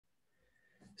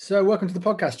So welcome to the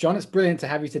podcast, John. It's brilliant to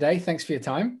have you today. Thanks for your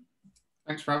time.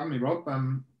 Thanks for having me, Rob.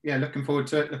 Yeah, looking forward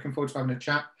to it. Looking forward to having a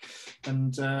chat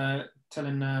and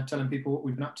telling people what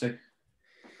we've been up to.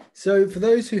 So for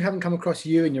those who haven't come across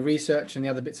you and your research and the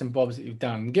other bits and bobs that you've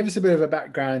done, give us a bit of a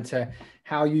background to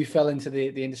how you fell into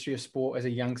the industry of sport as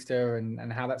a youngster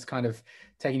and how that's kind of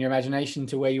taken your imagination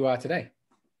to where you are today.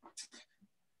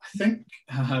 I think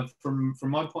from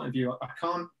my point of view, I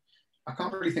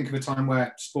can't really think of a time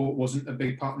where sport wasn't a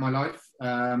big part of my life.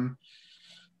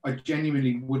 I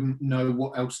genuinely wouldn't know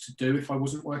what else to do if I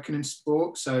wasn't working in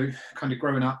sport. So kind of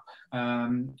growing up,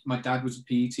 my dad was a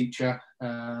PE teacher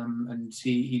and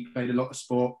he played a lot of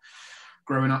sport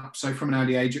growing up. So from an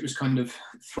early age, it was kind of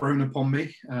thrown upon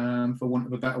me, for want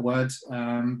of a better word,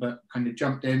 but kind of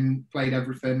jumped in, played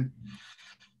everything.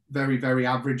 Very, very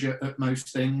average at most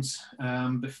things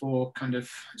before kind of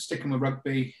sticking with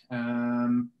rugby,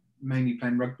 mainly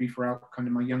playing rugby throughout kind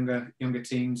of my younger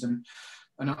teens and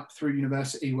up through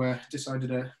university, where I decided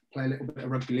to play a little bit of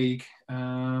rugby league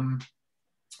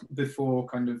before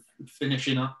kind of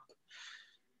finishing up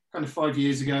kind of 5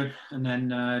 years ago, and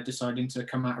then deciding to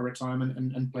come out of retirement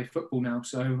and play football now.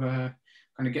 So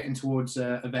kind of getting towards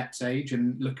a vet's age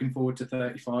and looking forward to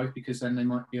 35, because then they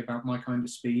might be about my kind of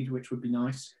speed, which would be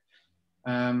nice.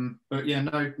 But yeah,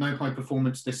 no high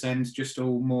performance this end, just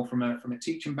all more from a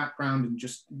teaching background and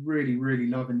just really, really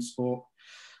loving sport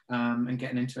and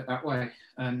getting into it that way.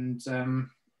 And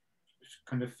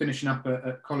kind of finishing up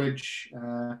at college,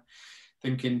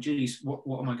 thinking, geez,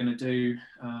 what am I going to do?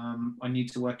 I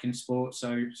need to work in sport.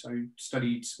 So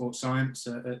studied sports science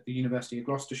at the University of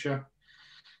Gloucestershire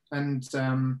and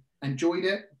enjoyed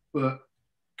it, but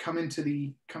come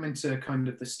into kind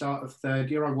of the start of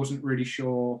third year, I wasn't really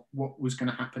sure what was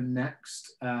going to happen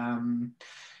next.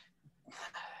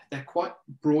 They're quite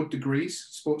broad degrees,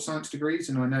 sports science degrees,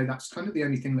 and I know that's kind of the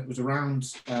only thing that was around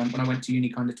when I went to uni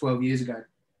kind of 12 years ago.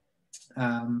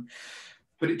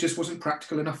 But it just wasn't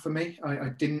practical enough for me. I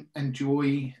didn't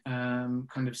enjoy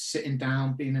kind of sitting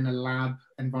down, being in a lab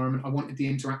environment. I wanted the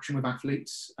interaction with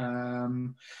athletes.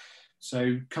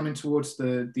 So coming towards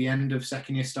the end of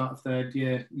second year, start of third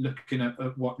year, looking at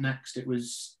what next, it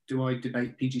was, do I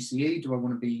debate PGCE? Do I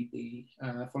want to be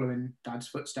following dad's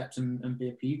footsteps and be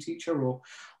a PE teacher? Or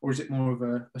is it more of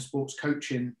a sports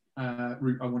coaching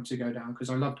route I want to go down? Because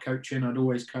I loved coaching. I'd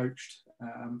always coached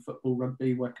football,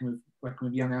 rugby, working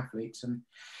with young athletes. And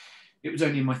it was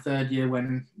only in my third year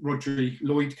when Rodri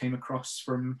Lloyd came across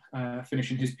from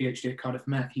finishing his PhD at Cardiff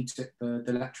Met. He took the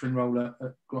lecturing role at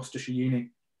Gloucestershire Uni.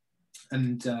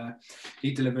 And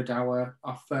he delivered our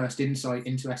first insight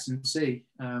into S&C,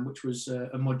 which was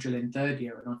a module in third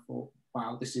year. And I thought,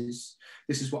 wow, this is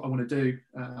what I want to do.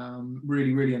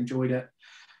 Really, really enjoyed it.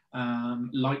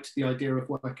 Liked the idea of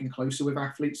working closer with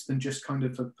athletes than just kind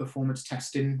of a performance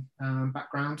testing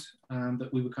background that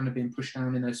we were kind of being pushed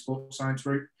down in a sports science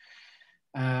route.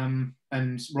 And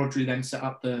Rodri then set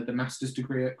up the master's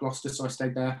degree at Gloucester, so I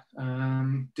stayed there,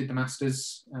 did the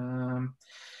master's.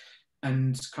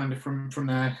 And kind of from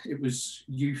there, it was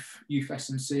youth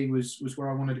S&C was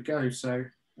where I wanted to go. So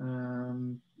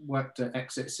worked at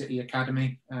Exeter City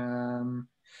Academy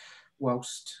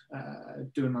whilst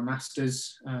doing my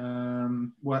masters.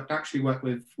 Worked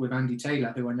with Andy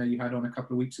Taylor, who I know you had on a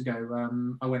couple of weeks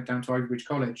ago. I went down to Ivybridge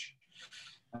College.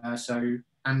 So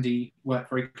Andy worked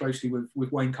very closely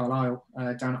with Wayne Carlisle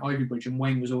down at Ivybridge, and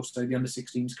Wayne was also the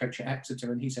under-16s coach at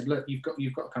Exeter. And he said, look, you've got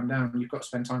to come down. You've got to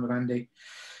spend time with Andy.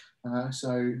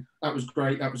 So that was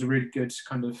great. That was a really good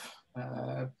kind of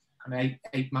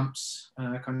eight months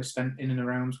kind of spent in and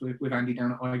around with Andy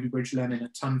down at Ivybridge, learning a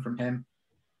ton from him.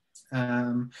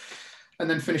 And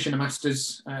then finishing a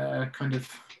master's,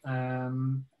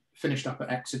 finished up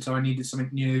at Exeter. I needed something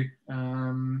new.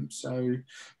 So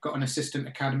got an assistant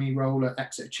academy role at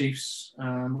Exeter Chiefs,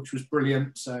 which was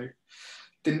brilliant. So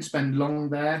didn't spend long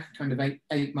there, kind of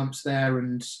eight months there,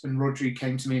 and Rodri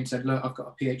came to me and said, look, I've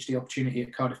got a PhD opportunity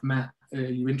at Cardiff Met. Are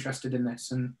you interested in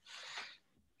this? And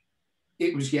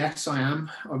it was, yes, I am.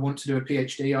 I want to do a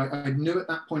PhD. I knew at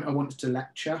that point I wanted to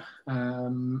lecture.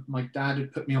 My dad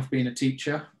had put me off being a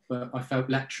teacher, but I felt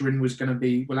lecturing was going to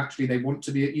be, well, actually they want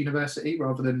to be at university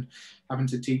rather than having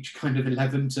to teach kind of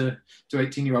 11 to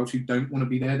 18-year-olds who don't want to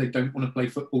be there. They don't want to play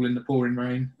football in the pouring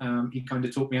rain. He kind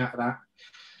of talked me out of that.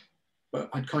 But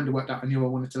I'd kind of worked out, I knew I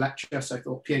wanted to lecture, so I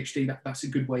thought PhD, that's a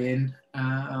good way in.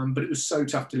 But it was so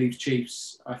tough to leave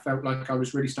Chiefs. I felt like I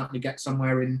was really starting to get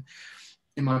somewhere in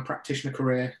my practitioner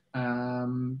career.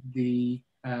 The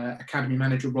academy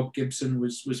manager, Rob Gibson,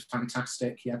 was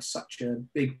fantastic. He had such a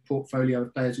big portfolio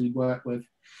of players we worked with.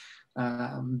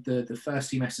 The first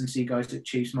team S&C guys at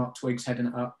Chiefs, Mark Twiggs heading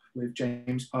it up with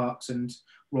James Parks, and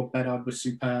Rob Bedard was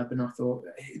superb. And I thought,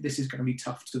 this is going to be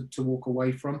tough to walk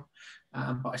away from.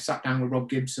 But I sat down with Rob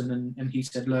Gibson, and he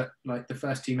said, look, like the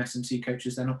first team S&C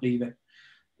coaches, they're not leaving.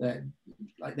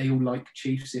 They all like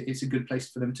Chiefs. It's a good place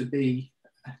for them to be.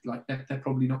 Like they're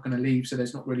probably not going to leave, so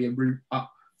there's not really a route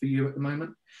up for you at the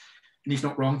moment. And he's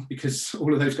not wrong, because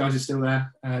all of those guys are still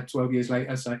there 12 years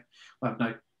later. So, well,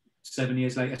 no, 7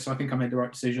 years later. So I think I made the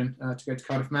right decision to go to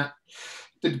Cardiff Met.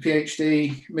 Did the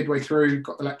PhD midway through,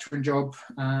 got the lecturing job,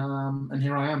 and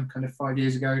here I am, kind of 5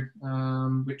 years ago,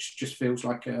 which just feels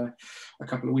like a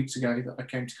couple of weeks ago that I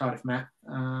came to Cardiff Met.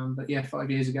 But yeah,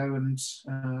 5 years ago, and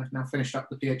now finished up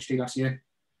the PhD last year,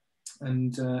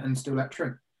 and still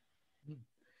lecturing.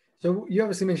 So you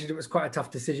obviously mentioned it was quite a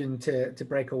tough decision to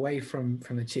break away from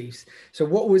the Chiefs. So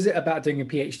what was it about doing a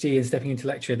PhD and stepping into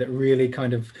lecture that really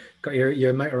kind of got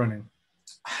your motor running?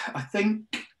 I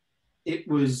think it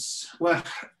was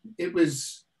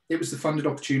the funded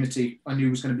opportunity. I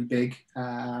knew was going to be big.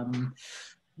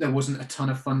 There wasn't a ton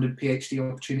of funded PhD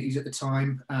opportunities at the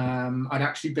time. I'd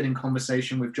actually been in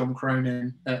conversation with John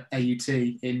Cronin at AUT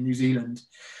in New Zealand,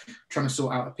 trying to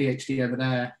sort out a PhD over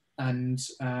there. And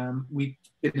we'd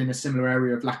been in a similar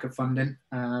area of lack of funding.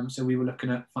 So we were looking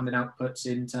at funding outputs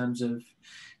in terms of,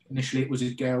 initially it was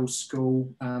a girls'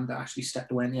 school that actually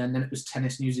stepped away in the end. Then it was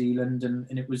Tennis New Zealand. And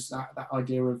it was that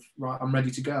idea of, right, I'm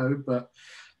ready to go, but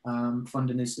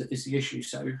funding is the issue.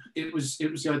 So it was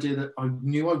the idea that I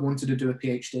knew I wanted to do a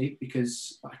PhD,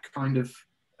 because I kind of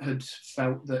had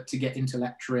felt that to get into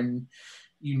lecturing,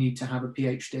 you need to have a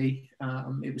PhD.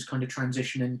 It was kind of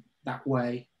transitioning that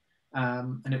way.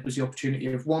 And it was the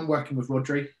opportunity of working with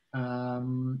Rodri.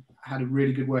 Had a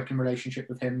really good working relationship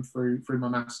with him through my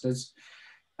masters,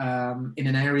 in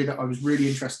an area that I was really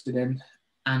interested in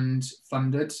and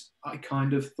funded. I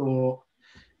kind of thought,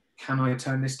 can I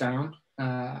turn this down?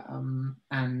 And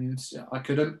I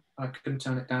couldn't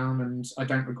turn it down, and I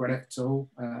don't regret it at all.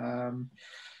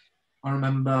 I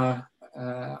remember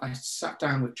I sat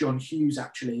down with John Hughes,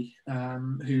 actually,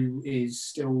 who is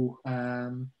still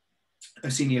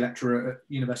a senior lecturer at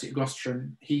University of Gloucester,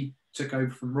 and he took over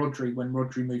from Rodri when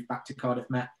Rodri moved back to Cardiff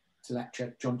Met to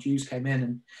lecture. John Hughes came in,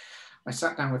 and I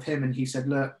sat down with him, and he said,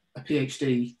 look, a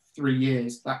PhD, 3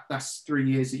 years, that's 3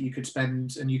 years that you could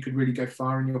spend and you could really go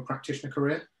far in your practitioner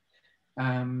career.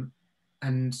 And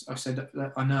I said,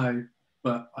 I know,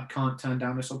 but I can't turn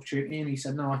down this opportunity. And he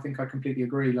said, no, I think I completely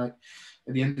agree. Like,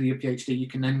 at the end of your PhD, you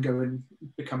can then go and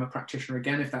become a practitioner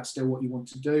again, if that's still what you want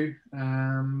to do.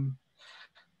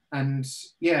 And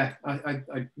yeah,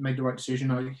 I made the right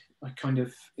decision. I kind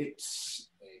of, it's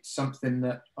something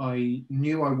that I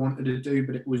knew I wanted to do,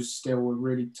 but it was still a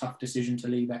really tough decision to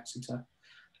leave Exeter.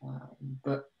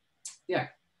 But yeah.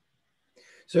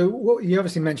 So what you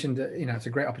obviously mentioned that, it's a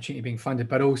great opportunity being funded,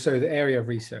 but also the area of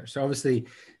research. So obviously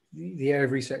the area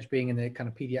of research being in the kind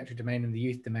of pediatric domain and the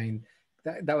youth domain,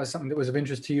 that was something that was of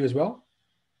interest to you as well?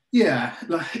 Yeah,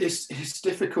 like it's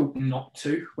difficult not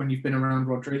to when you've been around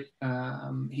Rodri.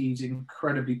 He's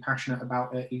incredibly passionate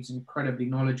about it. He's incredibly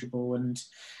knowledgeable, and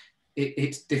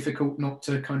it's difficult not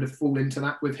to kind of fall into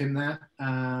that with him there.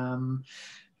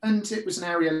 And it was an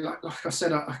area, like I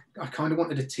said, I kind of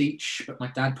wanted to teach, but my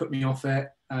dad put me off it.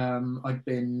 I'd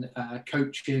been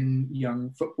coaching young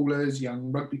footballers, young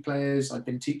rugby players. I'd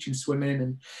been teaching swimming,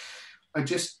 and I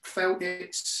just felt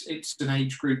it's an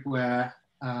age group where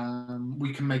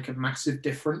we can make a massive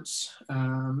difference,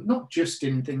 not just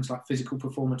in things like physical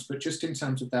performance, but just in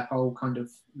terms of their whole kind of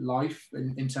life,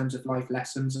 in terms of life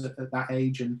lessons at that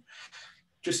age, and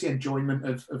just the enjoyment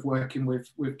of working with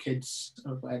kids,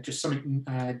 just something,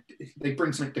 they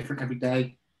bring something different every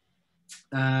day.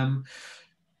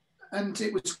 And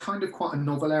it was kind of quite a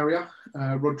novel area.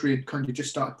 Rodri had kind of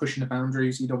just started pushing the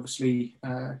boundaries. He'd obviously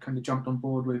kind of jumped on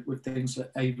board with things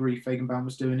that Avery Fagenbaum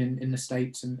was doing in the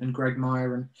States, and Greg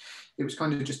Meyer, and it was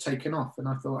kind of just taken off. And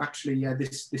I thought, actually, yeah,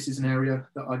 this is an area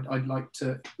that I'd like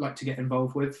to get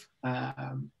involved with.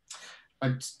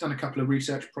 I'd done a couple of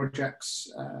research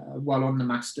projects while on the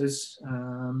masters.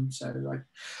 So I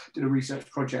did a research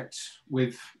project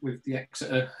with the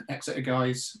Exeter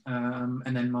guys,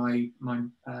 and then my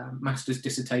master's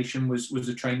dissertation was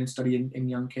a training study in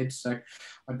young kids. So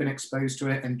I've been exposed to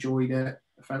it, enjoyed it.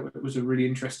 I felt it was a really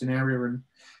interesting area,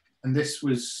 and this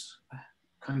was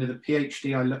kind of the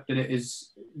PhD. I looked at it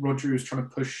as Rodri was trying to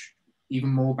push even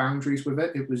more boundaries with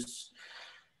it. It was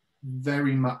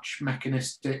very much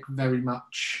mechanistic, very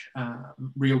much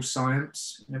real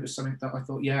science. And it was something that I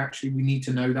thought, yeah, actually we need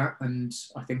to know that, and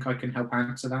I think I can help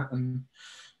answer that. And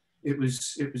it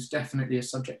was definitely a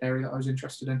subject area that I was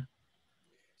interested in.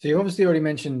 So you obviously already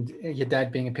mentioned your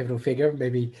dad being a pivotal figure,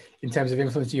 maybe in terms of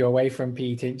influencing you away from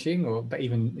PE teaching, or but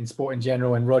even in sport in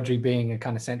general, and Rodri being a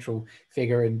kind of central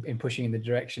figure in pushing in the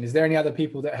direction. Is there any other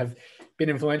people that have been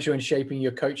influential in shaping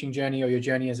your coaching journey or your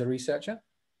journey as a researcher?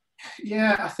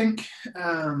 Yeah, I think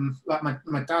like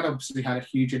my dad obviously had a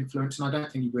huge influence, and I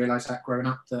don't think he realised that growing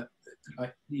up, that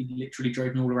like he literally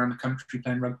drove me all around the country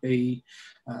playing rugby,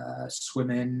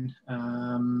 swimming,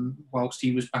 whilst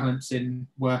he was balancing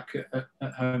work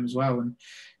at home as well. And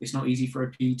it's not easy for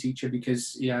a PE teacher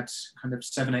because he had kind of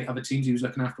 7, 8 other teams he was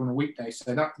looking after on a weekday.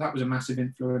 So that was a massive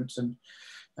influence, and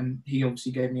he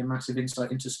obviously gave me a massive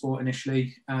insight into sport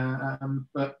initially.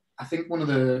 But I think one of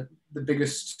the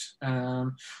biggest,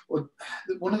 or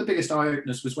one of the biggest eye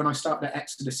openers was when I started at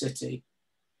Exeter City,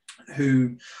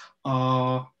 who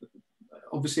are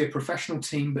obviously a professional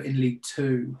team, but in League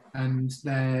Two, and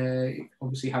they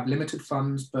obviously have limited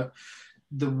funds. But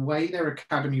the way their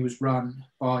academy was run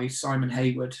by Simon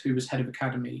Hayward, who was head of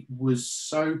academy, was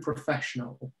so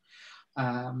professional,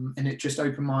 and it just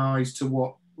opened my eyes to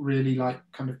what really like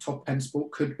kind of top end sport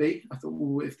could be. I thought,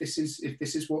 well, if this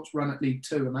is what's run at League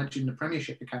Two, imagine the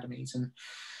Premiership academies. And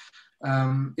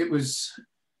it was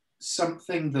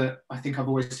something that I think I've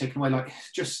always taken away, like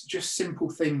just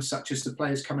simple things such as the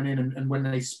players coming in and when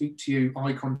they speak to you,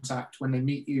 eye contact, when they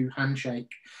meet you,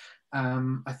 handshake.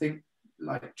 I think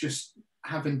like just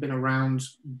having been around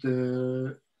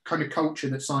the kind of culture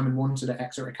that Simon wanted at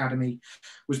Exeter Academy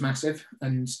was massive.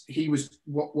 And he was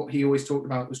what he always talked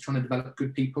about was trying to develop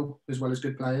good people as well as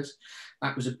good players.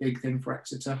 That was a big thing for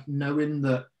Exeter, knowing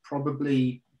that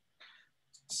probably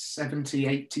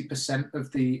 70-80% of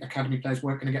the academy players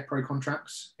weren't going to get pro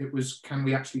contracts. It was, can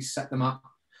we actually set them up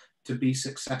to be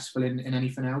successful in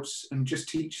anything else? And just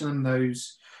teaching them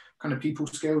those kind of people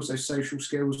skills, those social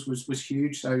skills was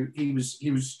huge. So he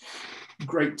was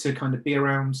great to kind of be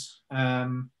around.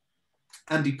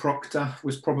 Andy Proctor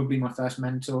was probably my first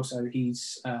mentor. So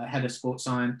he's head of sports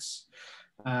science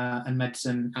and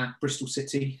medicine at Bristol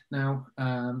City now.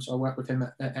 So I worked with him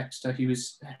at Exeter. He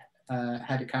was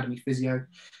head academy physio,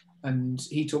 and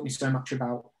he taught me so much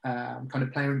about kind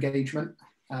of player engagement.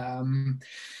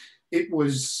 It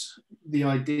was the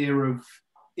idea of,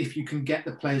 if you can get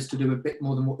the players to do a bit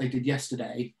more than what they did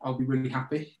yesterday, I'll be really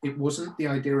happy. It wasn't the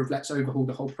idea of let's overhaul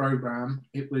the whole program.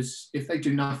 It was, if they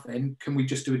do nothing, can we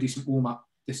just do a decent warm up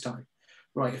this time?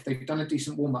 Right, if they've done a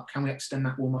decent warm up, can we extend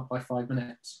that warm up by 5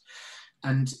 minutes?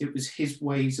 And it was his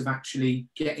ways of actually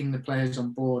getting the players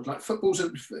on board. Like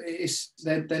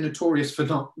they're notorious for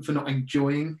not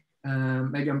enjoying.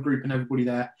 Maybe I'm grouping everybody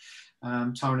there,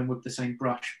 tarring them with the same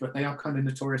brush, but they are kind of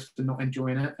notorious for not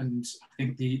enjoying it. And I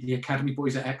think the academy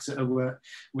boys at Exeter were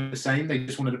the same. They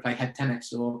just wanted to play head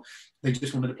tennis, or they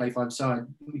just wanted to play five-a-side.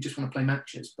 We just want to play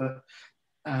matches. But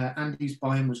Andy's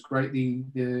buy-in was great.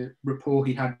 The rapport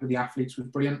he had with the athletes was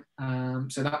brilliant.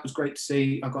 So that was great to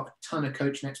see. I got a ton of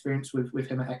coaching experience with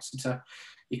him at Exeter.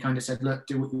 He kind of said, look,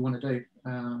 do what you want to do.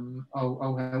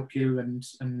 I'll help you,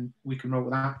 and we can roll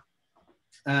with that.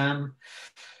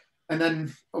 And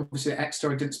then obviously at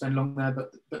Exeter, I didn't spend long there,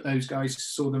 but those guys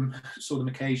saw them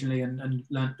occasionally and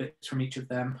learned bits from each of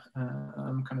them.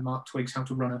 Kind of Mark Twiggs, how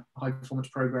to run a high performance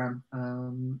program,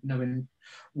 knowing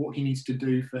what he needs to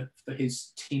do for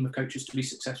his team of coaches to be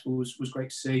successful was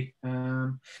great to see.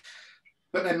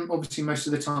 But then obviously most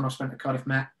of the time I spent at Cardiff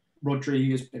Met.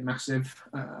 Rodri has been massive.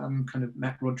 Kind of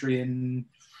met Rodri in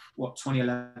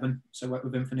 2011, so worked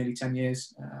with him for nearly 10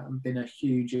 years. Been a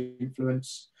huge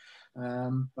influence.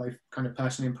 Both kind of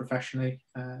personally and professionally.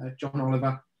 John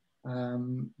Oliver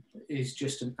is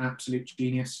just an absolute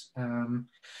genius. I've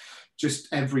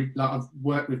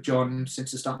worked with John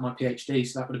since the start of my PhD,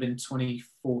 so that would have been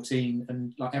 2014,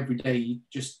 and like every day he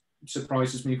just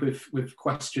surprises me with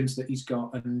questions that he's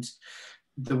got, and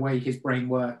the way his brain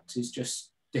works is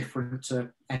just different to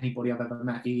anybody I've ever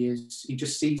met. He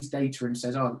just sees data and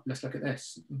says, oh, let's look at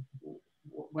this.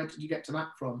 Where did you get to that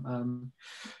from?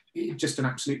 Just an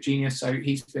absolute genius. So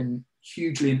he's been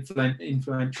hugely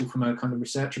influential from a kind of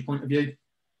researcher point of view.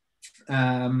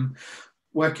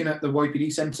 Working at the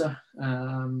YPD Centre,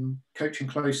 coaching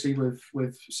closely with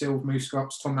Sylv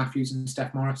Mooscrops, Tom Matthews and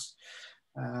Steph Morris.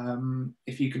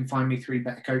 If you can find me 3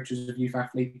 better coaches of youth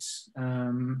athletes,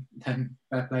 then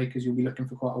fair play, because you'll be looking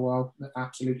for quite a while. They're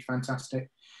absolutely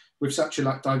fantastic. With such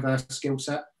a diverse skill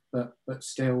set, but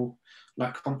still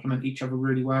complement each other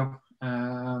really well.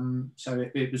 So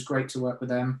it was great to work with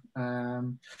them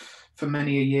for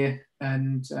many a year,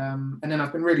 and then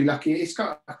I've been really lucky. It's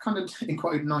got kind of in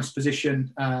quite a nice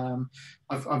position.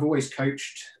 I've always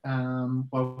coached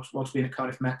whilst being at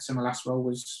Cardiff Met. So my last role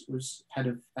was head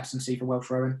of S&C for Welsh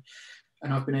Rowing.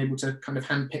 and I've been able to kind of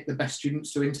handpick the best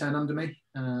students to intern under me.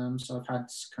 So I've had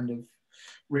kind of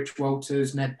Rich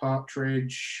Walters, Ned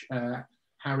Partridge,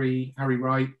 Harry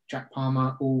Wright, Jack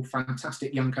Palmer, all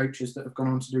fantastic young coaches that have gone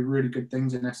on to do really good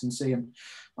things in S&C, and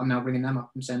I'm now bringing them up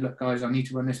and saying, look guys, I need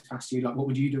to run this past you, like what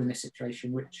would you do in this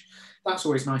situation? Which that's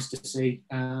always nice to see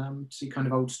kind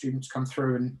of old students come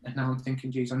through, and now I'm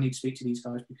thinking, geez, I need to speak to these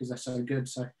guys because they're so good.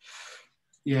 So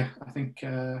yeah, I think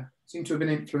seem to have been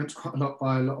influenced quite a lot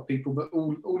by a lot of people, but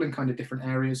all in kind of different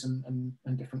areas and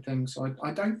different things. So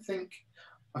I don't think,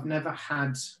 I've never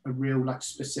had a real like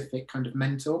specific kind of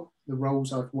mentor. The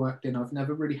roles I've worked in, I've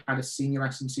never really had a senior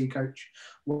S&C coach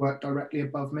work directly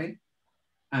above me.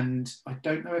 And I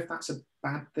don't know if that's a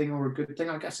bad thing or a good thing.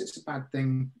 I guess it's a bad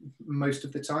thing most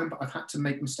of the time, but I've had to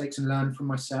make mistakes and learn from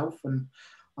myself. And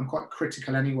I'm quite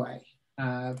critical anyway.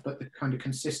 But the kind of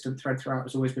consistent thread throughout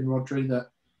has always been Rodri, that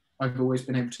I've always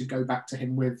been able to go back to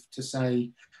him with to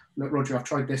say, look, Roger, I've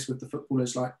tried this with the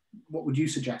footballers, like, what would you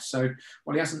suggest? So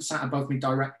while he hasn't sat above me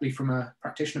directly from a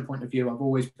practitioner point of view, I've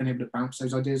always been able to bounce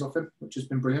those ideas off him, which has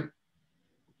been brilliant.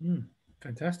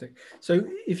 Fantastic. So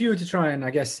if you were to try and,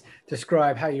 I guess,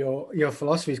 describe how your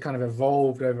philosophy has kind of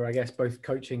evolved over, I guess, both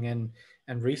coaching and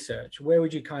research, where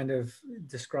would you kind of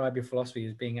describe your philosophy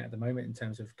as being at the moment in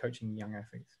terms of coaching young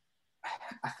athletes?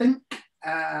 I think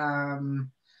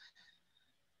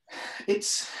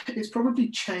it's probably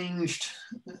changed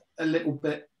a little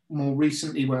bit more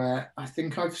recently, where I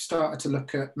think I've started to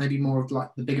look at maybe more of like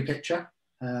the bigger picture.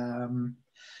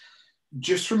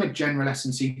 Just from a general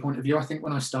S&C point of view, I think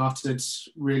when I started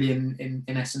really in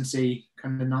S&C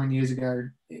kind of 9 years ago,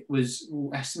 it was,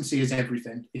 well, S&C is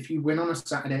everything. If you win on a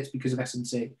Saturday, it's because of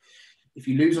S&C. If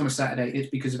you lose on a Saturday, it's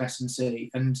because of S&C.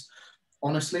 And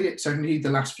honestly, it's only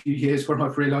the last few years where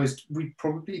I've realised we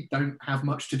probably don't have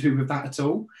much to do with that at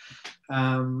all.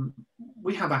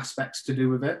 We have aspects to do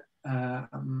with it.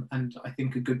 And I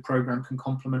think a good programme can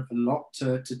complement a lot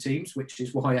to teams, which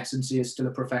is why S&C is still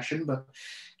a profession, but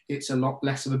it's a lot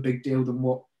less of a big deal than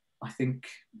what I think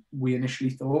we initially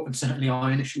thought, and certainly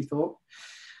I initially thought.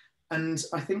 And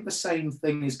I think the same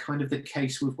thing is kind of the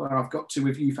case with where I've got to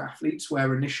with youth athletes,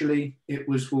 where initially it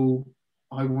was, well,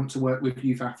 I want to work with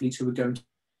youth athletes who are going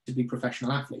to be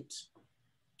professional athletes.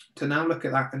 To now look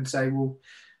at that and say, well,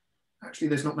 actually,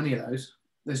 there's not many of those.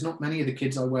 There's not many of the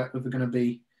kids I work with are going to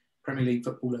be Premier League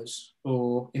footballers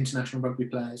or international rugby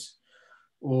players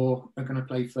or are going to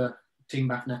play for Team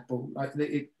Bath netball. Like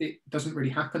it doesn't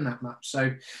really happen that much.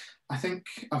 So I think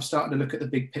I've started to look at the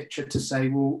big picture to say,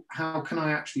 well, how can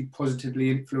I actually positively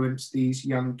influence these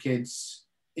young kids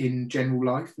in general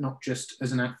life, not just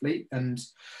as an athlete? And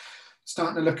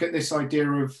starting to look at this idea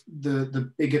of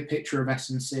the bigger picture of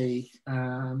S&C,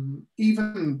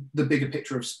 even the bigger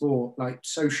picture of sport, like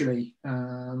socially,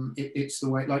 it's the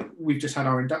way, like we've just had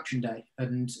our induction day,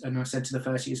 and I said to the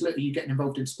first years, look, are you getting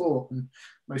involved in sport? And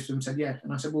most of them said, yeah.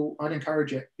 And I said, well, I'd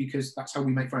encourage it, because that's how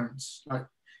we make friends. Like,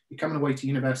 you're coming away to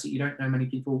university, you don't know many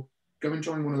people, go and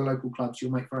join one of the local clubs,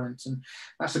 you'll make friends. And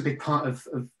that's a big part of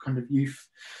kind of youth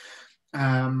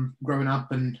growing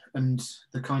up, and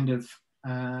the kind of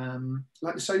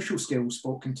like the social skills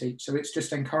sport can teach. So it's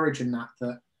just encouraging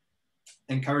that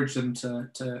encourage them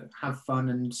to have fun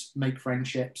and make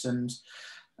friendships, and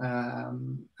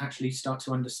actually start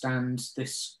to understand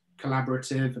this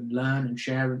collaborative and learn and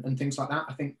share and things like that.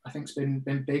 I think it's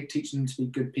been big, teaching them to be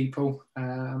good people.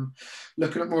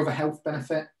 Looking at more of a health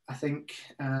benefit, I think,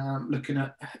 looking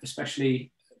at,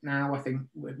 especially now, I think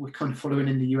we're kind of following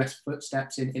in the US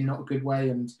footsteps in not a good way,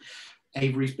 and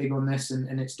Avery's big on this,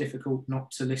 and it's difficult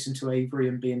not to listen to Avery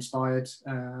and be inspired,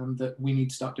 that we need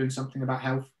to start doing something about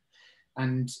health.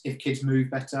 And if kids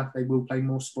move better, they will play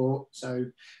more sport. So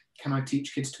can I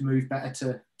teach kids to move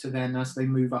better to then, as they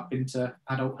move up into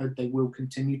adulthood, they will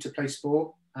continue to play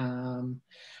sport,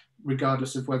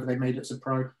 regardless of whether they made it as a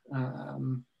pro.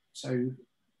 So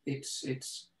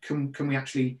it's can we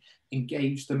actually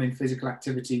engage them in physical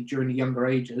activity during the younger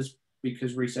ages,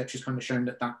 because research has kind of shown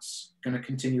that that's going to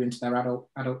continue into their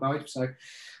adult life. So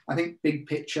I think big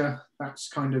picture, that's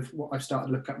kind of what I've started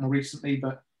to look at more recently.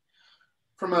 But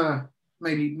from a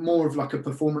maybe more of like a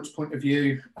performance point of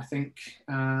view, I think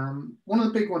one of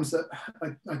the big ones that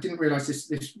I didn't realise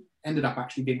this ended up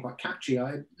actually being quite catchy.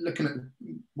 Looking at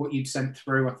what you'd sent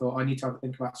through, I thought I need to have a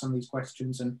think about some of these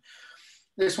questions. And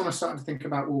this one I started to think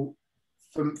about, well,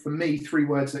 for me, 3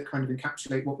 words that kind of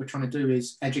encapsulate what we're trying to do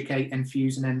is educate,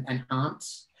 infuse, and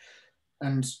enhance.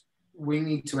 And we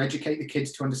need to educate the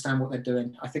kids to understand what they're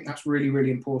doing. I think that's really,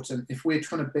 really important. If we're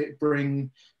trying to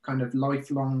bring kind of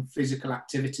lifelong physical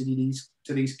activity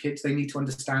to these kids, they need to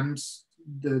understand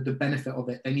the benefit of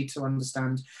it. They need to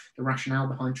understand the rationale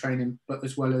behind training, but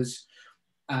as well as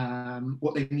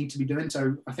what they need to be doing.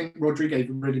 So I think Rodri gave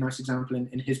a really nice example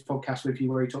in his podcast with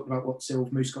you, where he talked about what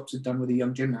Sylv Mooskops had done with the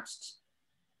young gymnasts,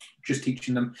 just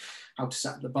teaching them how to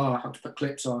set up the bar, how to put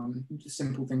clips on,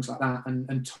 simple things like that.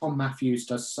 And Tom Matthews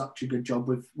does such a good job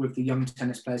with the young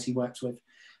tennis players he works with.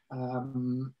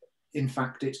 In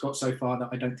fact, it's got so far that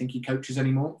I don't think he coaches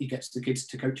anymore. He gets the kids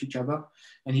to coach each other,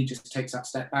 and he just takes that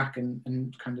step back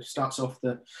and kind of starts off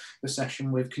the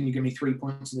session with, can you give me 3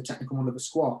 points of the technical one of the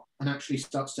squat, and actually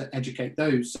starts to educate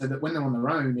those, so that when they're on their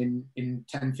own in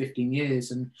 10, 15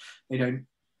 years and they don't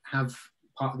have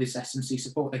part of this S&C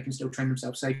support, they can still train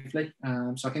themselves safely.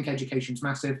 So I think education's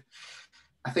massive.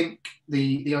 I think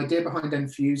the idea behind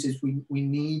Enfuse is we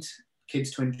need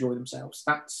kids to enjoy themselves.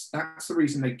 That's the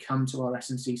reason they come to our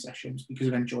S&C sessions, because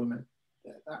of enjoyment.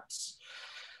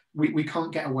 We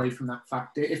can't get away from that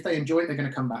fact. If they enjoy it, they're going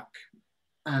to come back.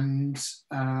 And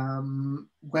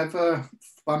whether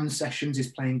fun sessions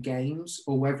is playing games,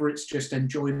 or whether it's just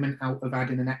enjoyment out of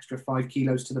adding an extra 5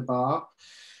 kilos to the bar,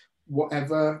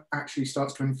 whatever actually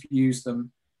starts to infuse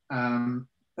them. And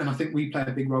I think we play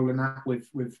a big role in that with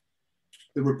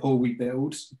the rapport we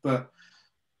build. But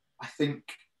I think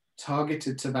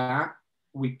targeted to that,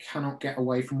 we cannot get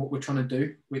away from what we're trying to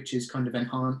do, which is kind of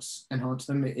enhance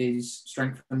them. It is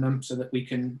strengthen them so that we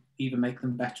can either make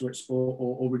them better at sport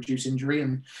or reduce injury.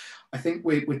 And I think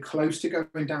we're close to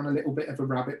going down a little bit of a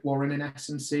rabbit warren in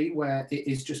S&C, where it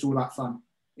is just all about fun.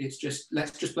 It's just,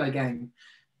 let's just play a game.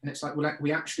 And it's like, well,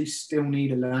 we actually still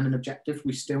need a learning objective.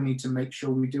 We still need to make sure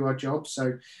we do our job.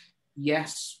 So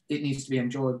yes, it needs to be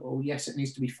enjoyable. Yes, it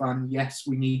needs to be fun. Yes,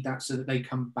 we need that so that they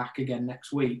come back again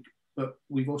next week. But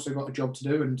we've also got a job to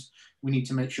do, and we need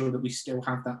to make sure that we still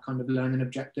have that kind of learning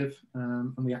objective,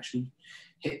 and we actually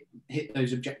hit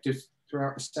those objectives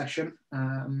throughout the session.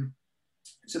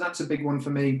 So that's a big one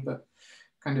for me. But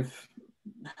kind of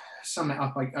sum it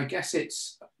up, I guess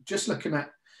it's just looking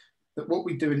at that what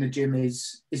we do in the gym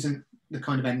isn't the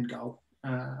kind of end goal.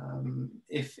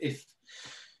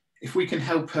 If we can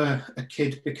help a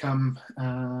kid become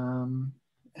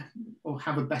or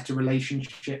have a better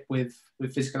relationship with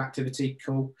physical activity,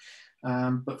 cool.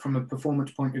 But from a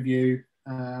performance point of view,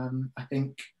 I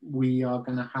think we are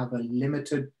going to have a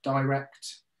limited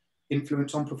direct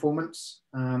influence on performance,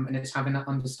 and it's having that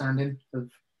understanding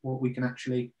of what we can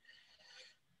actually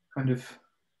kind of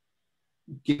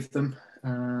give them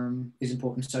is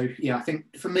important. So yeah, I think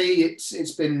for me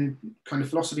it's been kind of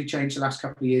philosophy change the last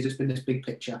couple of years. It's been this big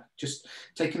picture, just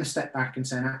taking a step back and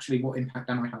saying, actually, what impact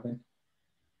am I having?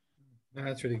 No,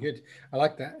 that's really good. I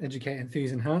like that. Educate,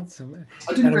 enthuse, enhance.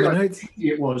 I didn't realise how easy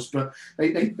it was, but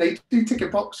they do tick a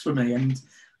box for me, and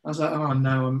I was like, oh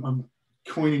no, I'm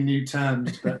coining new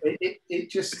terms. But it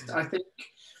just, I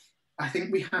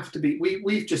think we have to be.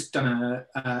 We've just done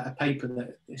a paper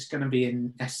that is going to be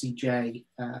in SCJ,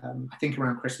 I think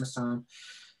around Christmas time,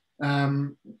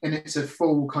 and it's a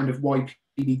full kind of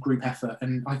YPD group effort,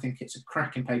 and I think it's a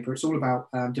cracking paper. It's all about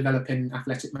developing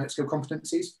athletic motor skill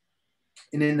competencies.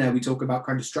 And in there, we talk about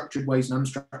kind of structured ways and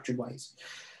unstructured ways.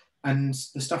 And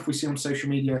the stuff we see on social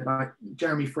media, like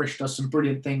Jeremy Frisch does some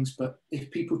brilliant things, but if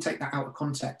people take that out of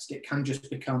context, it can just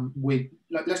become like,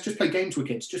 let's just play games with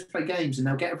kids, just play games and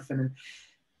they'll get everything. And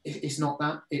it's not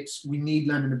that. We need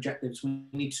learning objectives. We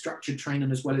need structured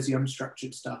training as well as the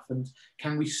unstructured stuff. And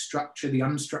can we structure the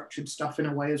unstructured stuff in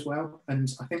a way as well? And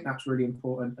I think that's really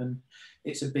important. And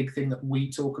it's a big thing that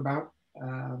we talk about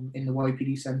in the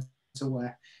YPD Centre,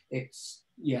 where it's,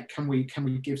 yeah, can we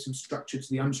give some structure to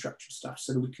the unstructured stuff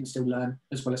so that we can still learn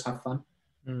as well as have fun?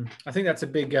 I think that's a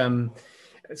big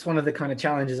it's one of the kind of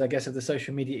challenges, I guess, of the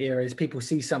social media era, is people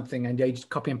see something and they just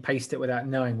copy and paste it without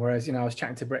knowing. Whereas, I was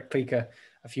chatting to Brett Kleeker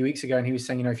a few weeks ago, and he was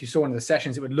saying, if you saw one of the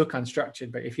sessions, it would look unstructured,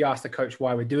 but if you ask the coach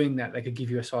why we're doing that, they could give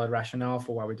you a solid rationale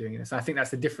for why we're doing this. And I think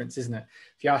that's the difference, isn't it?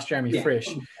 If you ask Jeremy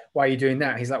Frisch, why are you doing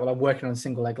that? He's like, well, I'm working on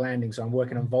single leg landing, so I'm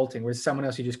working on vaulting. Whereas someone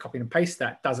else who just copy and paste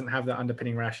that doesn't have that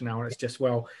underpinning rationale. And it's just,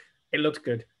 well, it looks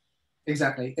good.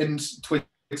 Exactly. And Twitter,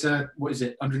 what is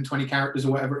it, 120 characters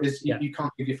or whatever it is, you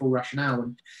can't give your full rationale.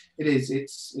 And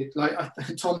it's like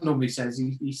Tom normally says,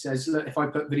 he says, look, if I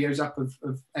put videos up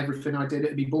of everything I did,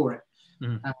 it'd be boring.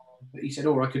 But he said,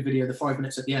 or I could video the 5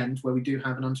 minutes at the end where we do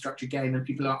have an unstructured game, and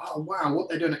people are, oh wow, what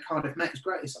they're doing at Cardiff Met is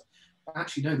great. It's like,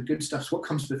 actually, no, the good stuff's what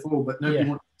comes before, but nobody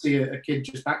wants to see a kid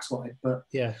just back squatted. But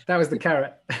yeah, that was the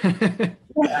carrot.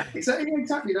 Yeah,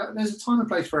 exactly. There's a time and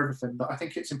place for everything, but I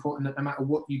think it's important that no matter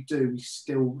what you do, we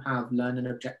still have learning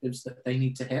objectives that they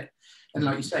need to hit. And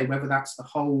like you say, whether that's the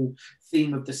whole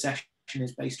theme of the session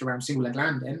is based around single leg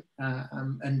landing,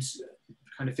 and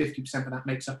kind of 50% of that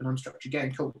makes up an unstructured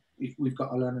game, cool, we've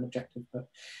got a learning objective. But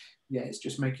yeah, it's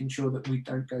just making sure that we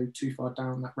don't go too far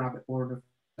down that rabbit warren of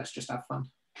let's just have fun.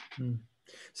 Mm.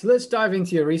 So let's dive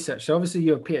into your research. So obviously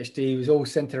your PhD was all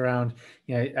centered around,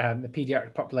 the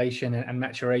pediatric population and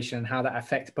maturation, and how that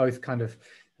affects both kind of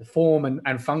the form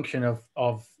and function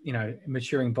of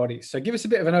maturing bodies. So give us a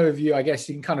bit of an overview. I guess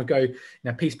you can kind of go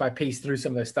piece by piece through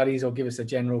some of those studies, or give us a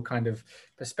general kind of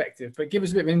perspective, but give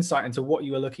us a bit of insight into what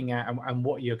you were looking at and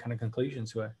what your kind of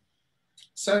conclusions were.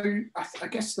 So I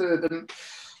guess the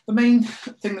main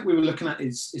thing that we were looking at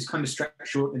is kind of stretch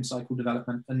shortening cycle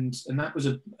development, and that was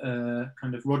a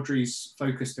kind of Rodri's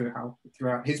focus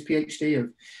throughout his PhD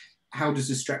of how does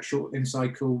the stretch shortening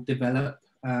cycle develop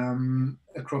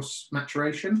across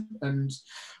maturation. And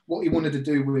what he wanted to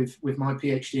do with my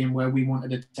PhD and where we wanted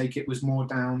to take it was more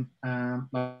down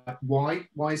like why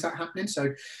is that happening.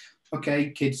 So okay,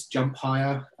 kids jump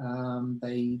higher,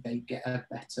 they get a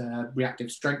better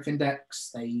reactive strength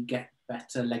index, they get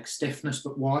better leg stiffness,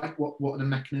 but why? What are the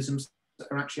mechanisms that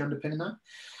are actually underpinning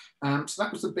that? So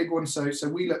that was the big one. So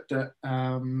we looked at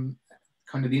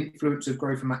kind of the influence of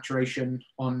growth and maturation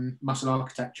on muscle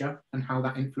architecture and how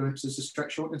that influences the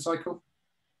stretch shortening cycle.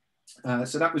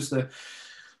 So that was the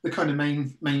kind of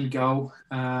main goal,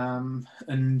 and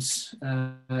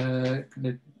kind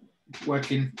of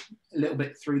working a little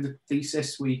bit through the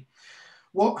thesis.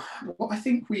 What I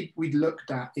think we'd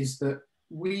looked at is that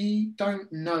we don't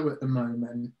know at the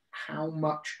moment how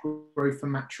much growth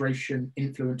and maturation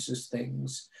influences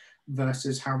things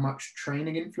versus how much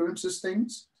training influences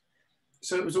things.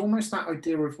 So it was almost that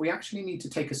idea of we actually need to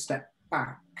take a step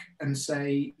back and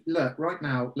say, look, right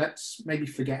now, let's maybe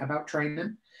forget about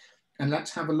training and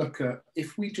let's have a look at,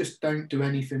 if we just don't do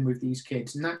anything with these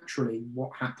kids, naturally,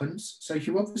 what happens? So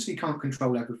you obviously can't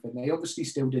control everything. They obviously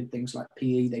still did things like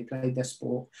PE, they played their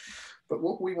sport. But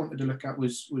what we wanted to look at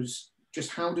was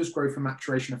just how does growth and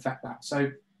maturation affect that?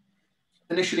 So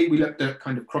initially, we looked at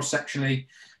kind of cross-sectionally.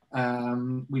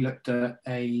 We looked at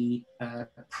a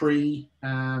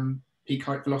peak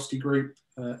height velocity group,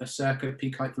 a circa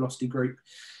peak height velocity group,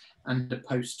 and a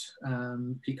post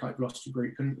peak height velocity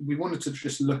group. And we wanted to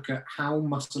just look at how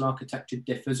muscle architecture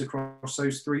differs across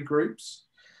those three groups.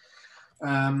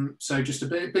 So just a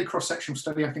big cross-sectional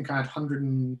study. I think I had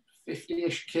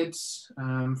 150-ish kids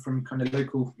from kind of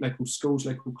local schools,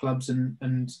 local clubs,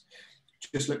 and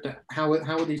just looked at how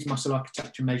are these muscle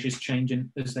architecture measures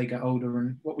changing as they get older.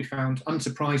 And what we found,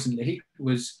 unsurprisingly,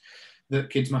 was that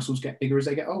kids' muscles get bigger as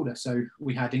they get older. So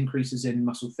we had increases in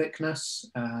muscle thickness,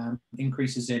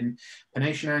 increases in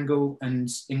pronation angle, and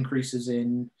increases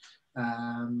in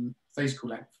physical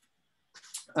length.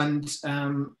 And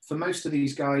for most of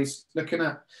these guys, looking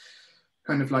at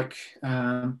kind of like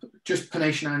just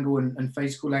pronation angle and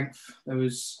physical length, there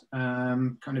was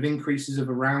kind of increases of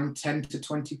around 10 to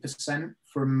 20%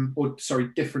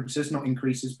 differences, not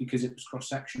increases because it was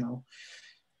cross-sectional.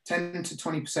 10 to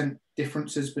 20%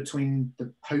 differences between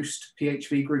the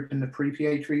post-PHV group and the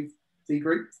pre-PHV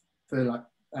group for like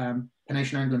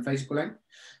pronation angle and physical length.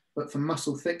 But for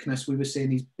muscle thickness, we were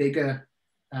seeing these bigger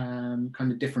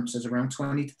kind of differences, around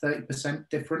 20 to 30%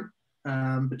 different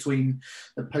between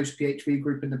the post-PHV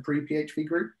group and the pre-PHV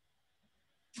group.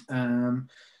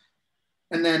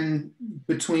 And then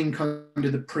between kind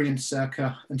of the pre and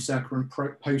circa and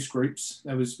post groups,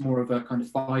 there was more of a kind of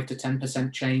 5 to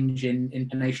 10% change in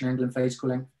pronation angle and physical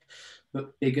length,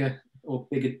 but bigger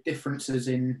differences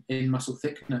in muscle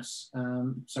thickness.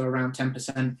 So around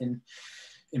 10% in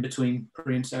between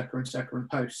pre and circa and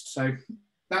post. So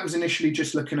that was initially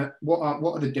just looking at what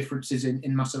are the differences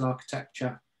in muscle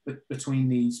architecture between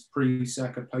these pre,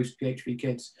 circa, post PHV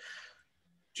kids,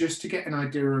 just to get an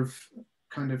idea of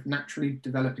kind of naturally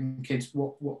developing kids,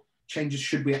 what changes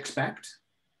should we expect?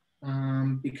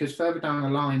 Because further down the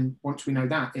line, once we know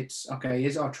that, it's okay,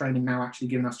 is our training now actually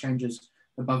giving us changes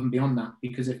above and beyond that?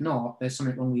 Because if not, there's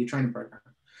something wrong with your training program.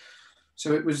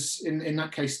 So it was in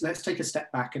that case, let's take a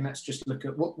step back and let's just look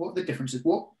at what are the differences,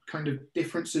 what kind of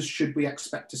differences should we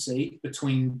expect to see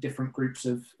between different groups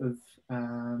of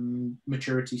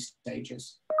maturity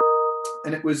stages.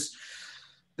 And it was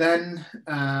then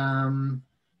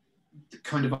the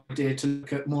kind of idea to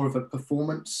look at more of a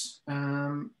performance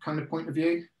kind of point of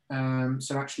view.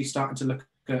 So actually starting to look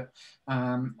at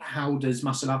how does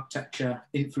muscle architecture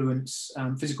influence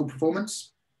physical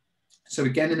performance. So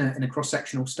again, in a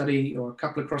cross-sectional study, or a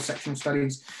couple of cross-sectional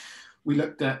studies, we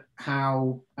looked at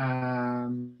how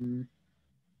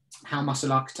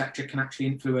muscle architecture can actually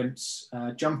influence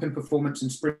jumping performance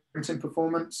and sprinting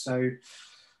performance. So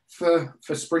for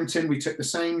sprinting, we took the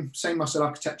same muscle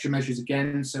architecture measures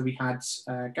again. So we had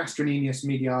gastrocnemius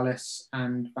medialis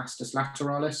and vastus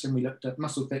lateralis, and we looked at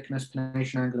muscle thickness,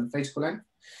 pronation angle, and physical length.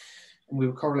 And we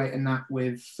were correlating that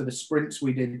with, for the sprints,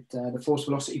 we did the force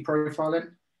velocity profiling.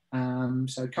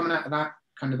 So coming out of that,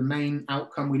 kind of the main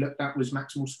outcome we looked at was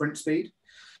maximal sprint speed.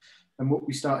 And what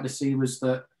we started to see was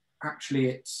that actually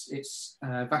it's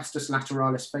vastus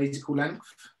lateralis phasical length.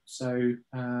 So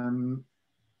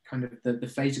kind of the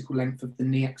phasical length of the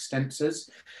knee extensors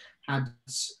had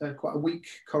quite a weak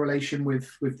correlation with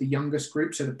the youngest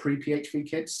group, so the pre-PHV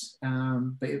kids,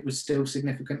 but it was still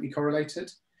significantly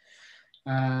correlated.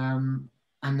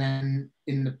 And then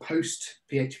in the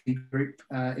post-PHV group,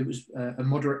 it was a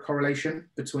moderate correlation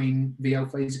between VL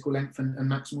phasical length and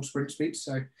maximal sprint speed.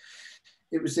 So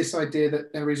it was this idea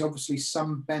that there is obviously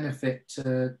some benefit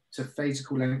to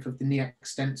phasical length of the knee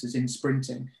extensors in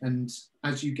sprinting. And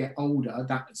as you get older,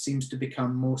 that seems to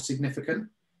become more significant.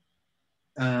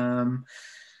 And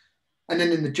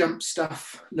then in the jump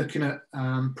stuff, looking at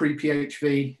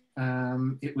pre-PHV,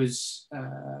 it was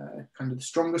kind of the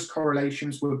strongest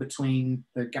correlations were between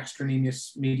the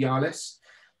gastrocnemius medialis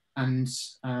and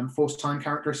forced time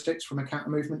characteristics from a counter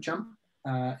movement jump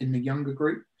in the younger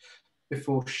group,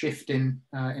 before shifting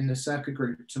in the Circa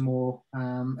group to more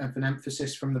of an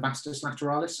emphasis from the vastus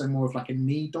lateralis, so more of like a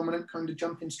knee dominant kind of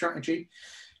jumping strategy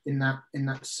in that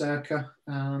Circa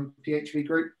PHV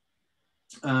group.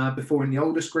 Before in the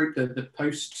oldest group, the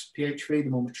post PHV, the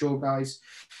more mature guys,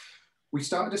 we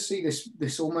started to see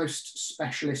this almost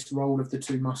specialist role of the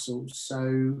two muscles.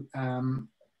 So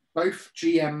both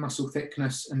GM muscle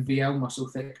thickness and VL muscle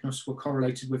thickness were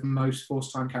correlated with most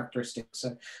force time characteristics.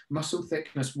 So muscle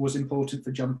thickness was important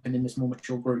for jumping in this more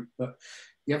mature group. But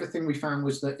the other thing we found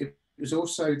was that it was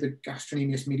also the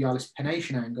gastrocnemius medialis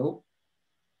pennation angle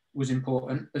was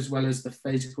important, as well as the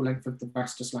phasical length of the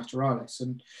vastus lateralis.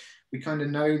 And we kind of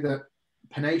know that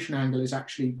pennation angle is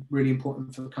actually really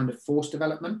important for kind of force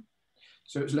development.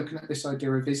 So it was looking at this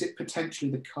idea of, is it potentially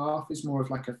the calf is more of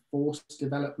like a force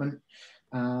development,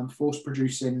 force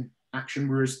producing action,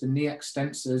 whereas the knee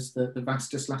extensors, the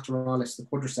vastus lateralis, the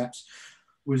quadriceps,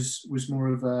 was more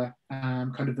of a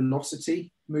kind of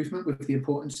velocity movement with the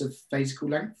importance of phasical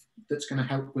length that's going to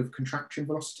help with contraction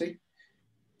velocity.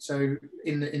 So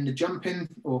in the jumping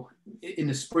or in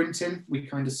the sprinting, we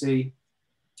kind of see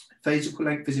phasical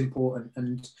length is important,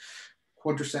 and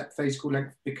quadricep phasical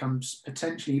length becomes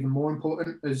potentially even more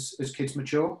important as kids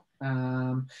mature.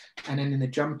 And then in the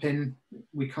jumping,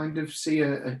 we kind of see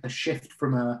a shift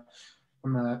from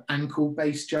a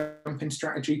ankle-based jumping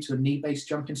strategy to a knee-based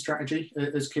jumping strategy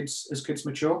as kids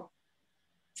mature.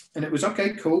 And it was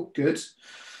okay, cool, good.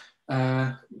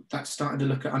 That started to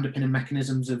look at underpinning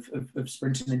mechanisms of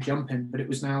sprinting and jumping, but it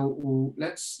was now, well,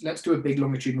 let's do a big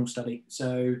longitudinal study.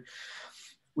 So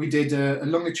we did a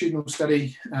longitudinal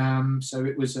study. So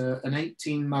it was an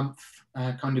 18-month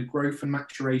kind of growth and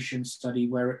maturation study,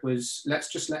 where it was,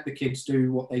 let's just let the kids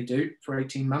do what they do for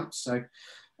 18 months. So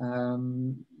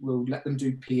we'll let them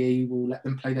do PE, we'll let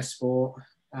them play their sport,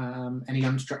 any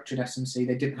unstructured S&C.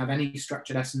 They didn't have any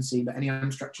structured S&C, but any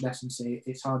unstructured S&C,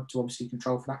 it's hard to obviously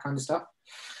control for that kind of stuff.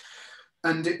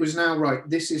 And it was now, right,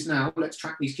 this is now, let's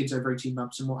track these kids over 18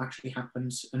 months and what actually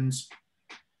happens. And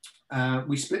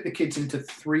we split the kids into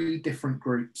 3 different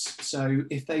groups. So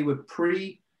if they were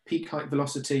pre-peak height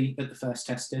velocity at the first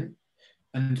testing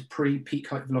and pre-peak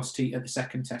height velocity at the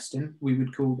second testing, we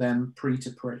would call them pre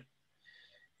to pre.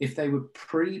 If they were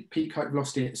pre-peak height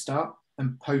velocity at the start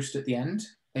and post at the end,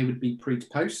 they would be pre to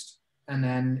post. And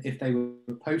then if they were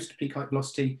post peak height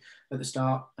velocity at the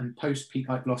start and post peak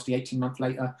height velocity 18 months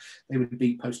later, they would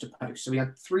be post to post. So we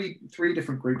had three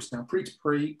different groups now: pre to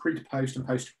pre to post, and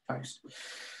post to post.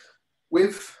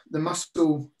 With the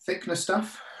muscle thickness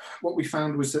stuff, what we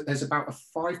found was that there's about a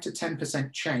 5 to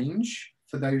 10% change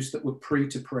for those that were pre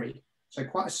to pre. So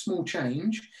quite a small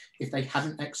change if they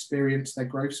hadn't experienced their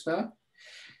growth spurt.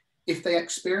 If they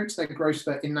experienced their growth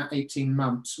spurt in that 18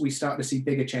 months, we start to see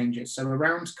bigger changes. So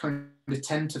around kind of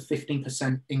 10 to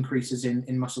 15% increases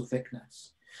in muscle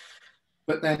thickness.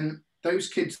 But then those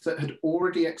kids that had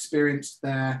already experienced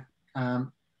their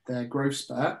growth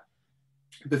spurt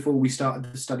before we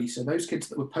started the study, so those kids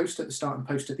that were post at the start and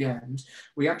post at the end,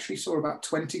 we actually saw about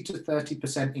 20 to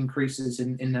 30% increases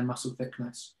in their muscle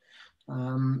thickness.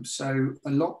 So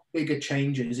a lot bigger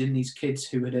changes in these kids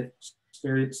who had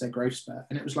experienced their growth spurt.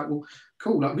 And it was like, well,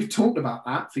 cool, like we've talked about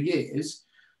that for years.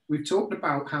 We've talked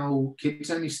about how kids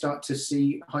only start to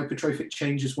see hypertrophic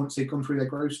changes once they've gone through their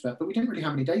growth spurt, but we didn't really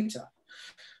have any data.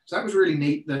 So that was really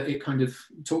neat that it kind of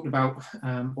talked about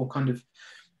or kind of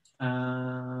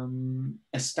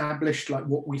established like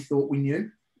what we thought we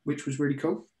knew, which was really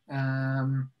cool.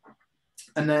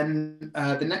 And then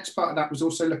the next part of that was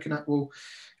also looking at, well,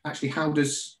 actually, how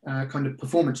does kind of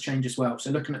performance change as well?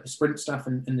 So looking at the sprint stuff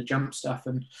and the jump stuff.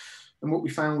 And And what we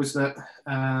found was that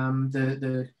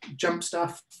the jump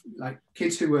stuff, like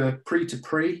kids who were pre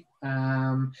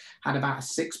had about a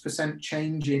 6%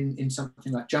 change in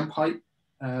something like jump height.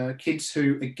 Kids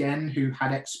who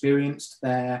had experienced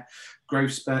their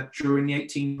growth spurt during the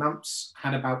 18 months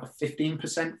had about a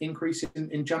 15% increase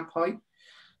in jump height.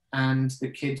 And the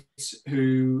kids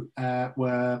who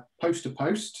were post to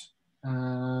post,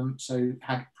 so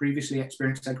had previously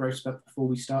experienced their growth spurt before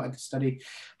we started the study,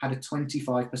 had a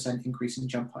 25% increase in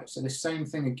jump height. So the same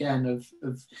thing again of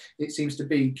it seems to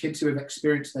be kids who have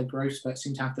experienced their growth spurt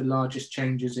seem to have the largest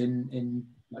changes in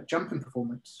like jumping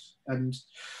performance. And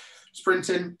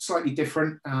sprinting, slightly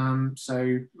different.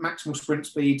 So maximal sprint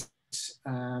speed,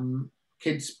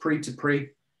 kids pre to pre,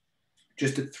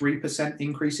 just a 3%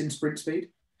 increase in sprint speed.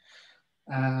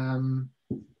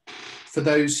 For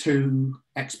those who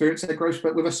experienced their growth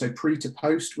spurt with us, so pre to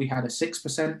post, we had a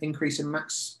 6% increase in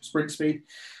max sprint speed,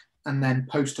 and then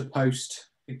post to post,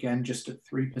 again, just a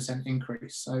 3%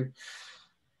 increase. So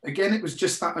again, it was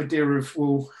just that idea of,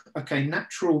 well, okay,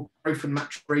 natural growth and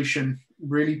maturation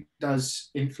really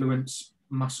does influence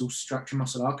muscle structure,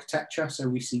 muscle architecture. So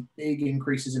we see big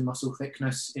increases in muscle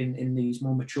thickness in these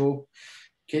more mature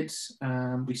kids.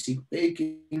 We see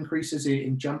big increases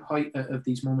in jump height of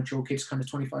these more mature kids, kind of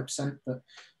 25%, but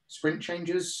sprint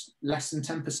changes less than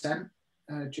 10%,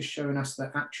 just showing us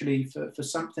that actually for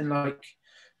something like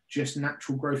just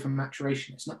natural growth and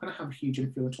maturation, it's not going to have a huge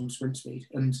influence on sprint speed.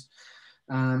 And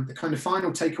the kind of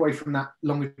final takeaway from that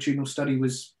longitudinal study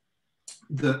was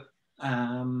that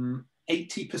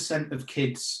 80% of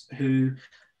kids who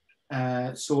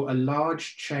saw a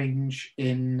large change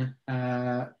in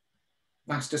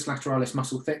vastus lateralis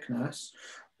muscle thickness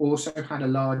also had a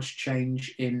large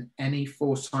change in any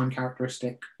force time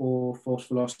characteristic or force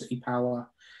velocity power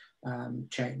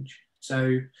change.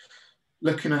 So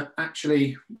looking at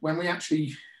actually, when we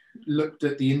actually looked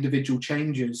at the individual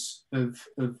changes of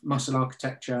muscle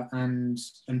architecture and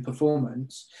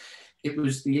performance, it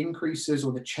was the increases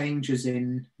or the changes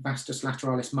in vastus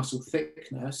lateralis muscle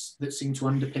thickness that seemed to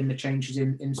underpin the changes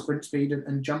in sprint speed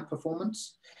and jump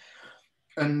performance.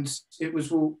 And it was,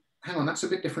 well, hang on, that's a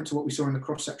bit different to what we saw in the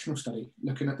cross-sectional study,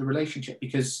 looking at the relationship,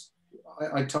 because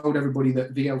I told everybody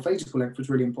that VL phasical length was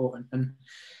really important. And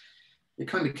it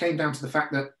kind of came down to the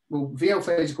fact that, well, VL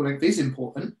phasical length is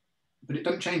important, but it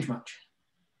doesn't change much.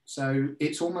 So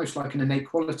it's almost like an innate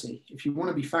quality. If you want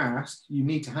to be fast, you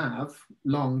need to have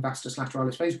long vastus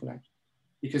lateralis phasical length,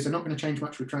 because they're not going to change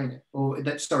much with training, or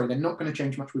they're not going to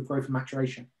change much with growth and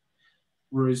maturation.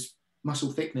 Whereas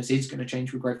muscle thickness is going to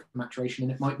change with growth and maturation,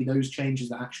 and it might be those changes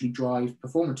that actually drive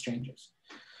performance changes.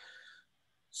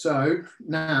 So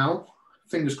now,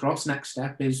 fingers crossed, next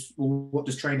step is, well, what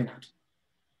does training add?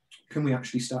 Can we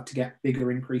actually start to get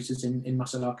bigger increases in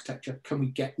muscle architecture? Can we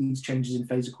get these changes in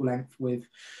phasical length with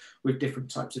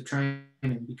different types of training?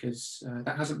 Because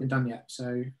that hasn't been done yet.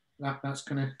 So that's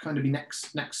going to kind of be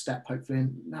next step, hopefully,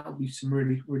 and that'll be some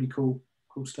really, really cool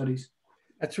studies.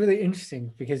 That's really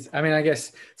interesting, because I mean, I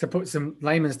guess to put some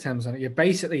layman's terms on it, you're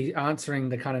basically answering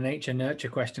the kind of nature nurture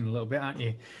question a little bit, aren't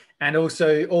you? And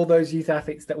also all those youth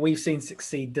athletes that we've seen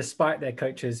succeed despite their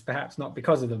coaches, perhaps not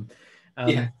because of them.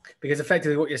 Because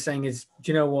effectively what you're saying is,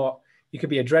 do you know what? You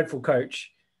could be a dreadful coach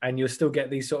and you'll still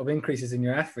get these sort of increases in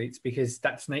your athletes, because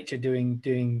that's nature doing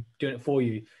it for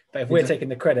you. But if we're taking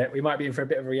the credit, we might be in for a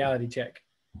bit of a reality check.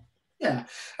 Yeah,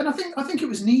 and I think it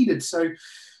was needed. So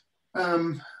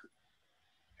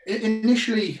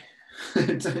initially,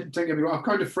 don't get me wrong, I've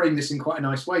kind of framed this in quite a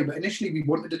nice way, but initially we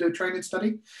wanted to do a training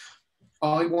study.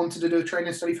 I wanted to do a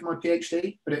training study for my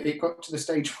PhD, but it got to the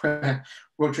stage where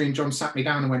Roger and John sat me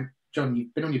down and went, John,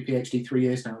 you've been on your PhD 3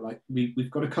 years now. Like,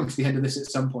 we've got to come to the end of this at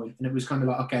some point. And it was kind of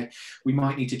like, okay, we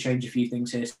might need to change a few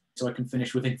things here so I can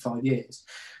finish within 5 years.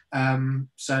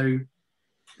 So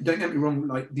don't get me wrong,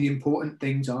 like, the important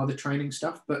things are the training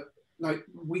stuff, but like,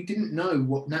 we didn't know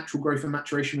what natural growth and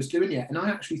maturation was doing yet. And I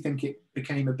actually think it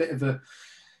became a bit of a,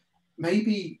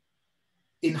 maybe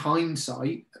in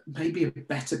hindsight, maybe a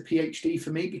better PhD for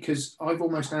me, because I've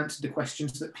almost answered the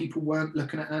questions that people weren't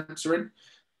looking at answering.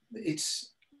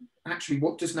 It's actually,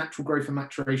 what does natural growth and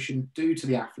maturation do to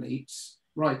the athletes?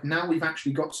 Right, now we've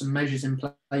actually got some measures in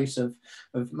place of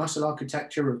muscle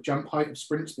architecture, of jump height, of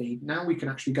sprint speed. Now we can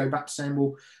actually go back to saying,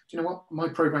 well, do you know what? My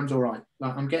program's all right.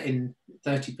 Like, I'm getting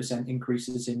 30%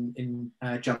 increases in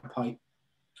jump height,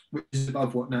 which is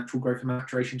above what natural growth and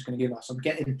maturation is going to give us. I'm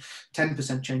getting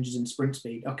 10% changes in sprint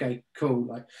speed. Okay, cool.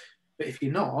 Like, but if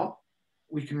you're not,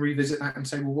 we can revisit that and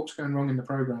say, well, what's going wrong in the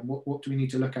program? What do we need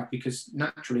to look at? Because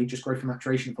naturally, just growth and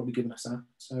maturation have probably given us that.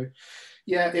 So,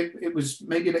 yeah, it was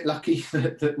maybe a bit lucky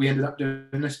that we ended up doing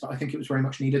this, but I think it was very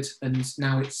much needed. And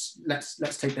now it's let's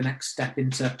take the next step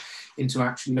into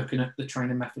actually looking at the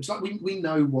training methods. Like we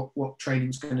know what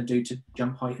training's going to do to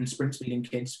jump height and sprint speed in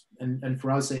kids, and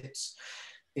for us, it's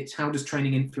how does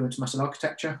training influence muscle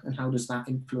architecture, and how does that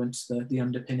influence the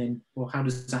underpinning, or how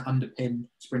does that underpin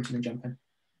sprinting and jumping?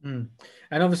 Mm.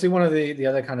 And obviously one of the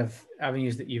other kind of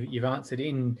avenues that you've answered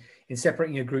in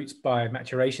separating your groups by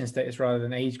maturation status rather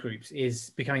than age groups is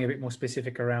becoming a bit more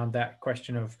specific around that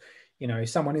question of, you know, if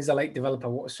someone is a late developer,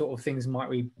 what sort of things might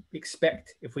we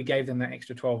expect if we gave them that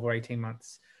extra 12 or 18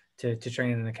 months to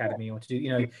train in an academy, or to do, you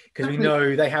know, because we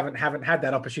know they haven't had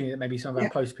that opportunity that maybe some of our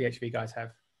post PhD guys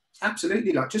have.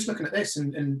 Absolutely. Like just looking at this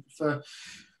and for,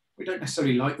 we don't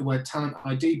necessarily like the word talent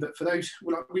ID, but for those,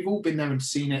 we've all been there and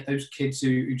seen it, those kids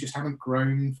who just haven't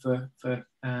grown for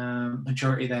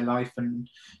majority of their life, and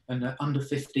under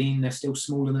 15, they're still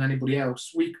smaller than anybody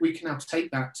else. We can now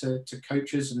take that to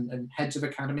coaches and heads of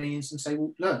academies and say,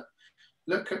 well,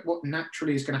 look at what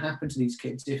naturally is going to happen to these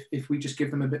kids if we just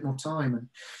give them a bit more time. And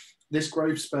this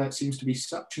growth spurt seems to be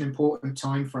such an important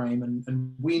time frame,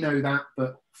 and we know that,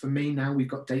 but for me now, we've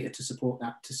got data to support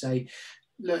that, to say,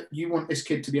 look, you want this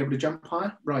kid to be able to jump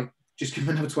higher? Right, just give him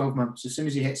another 12 months. As soon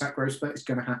as he hits that growth spurt, it's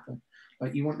going to happen.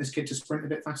 Like, you want this kid to sprint a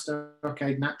bit faster?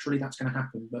 Okay, naturally that's going to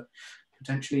happen, but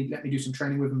potentially let me do some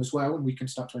training with him as well, and we can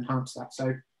start to enhance that.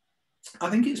 So I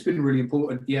think it's been really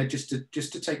important, just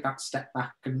to take that step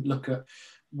back and look at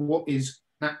what is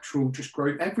natural, just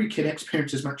growth. Every kid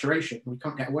experiences maturation. We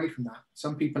can't get away from that.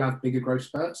 Some people have bigger growth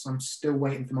spurts. I'm still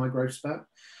waiting for my growth spurt,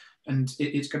 and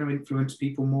it's going to influence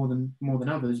people more than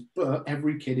others, but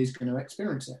every kid is going to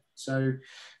experience it. So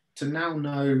to now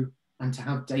know and to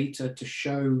have data to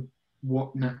show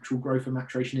what natural growth and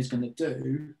maturation is going to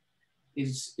do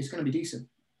is going to be decent.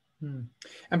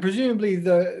 And presumably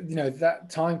that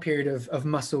time period of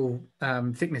muscle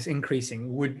thickness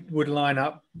increasing would line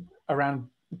up around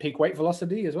peak weight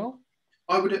velocity as well?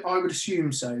 I would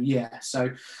assume so, yeah.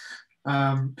 So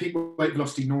peak weight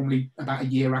velocity normally about a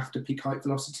year after peak height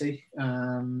velocity.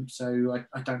 So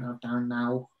I don't have down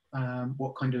now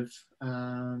what kind of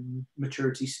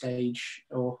maturity stage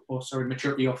or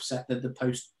maturity offset that the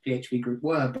post PHV group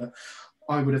were, but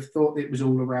I would have thought it was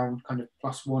all around kind of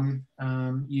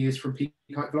 +1 years from peak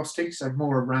height velocity, so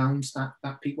more around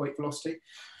that peak weight velocity.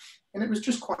 And it was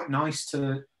just quite nice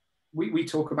to, we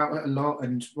talk about it a lot,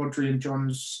 and Rodri and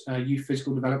John's youth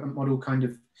physical development model kind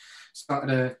of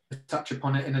started to touch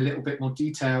upon it in a little bit more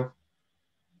detail,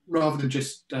 rather than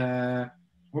just,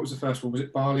 what was the first one? Was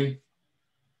it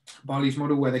Barley's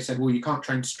model, where they said, well, you can't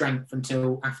train strength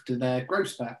until after their growth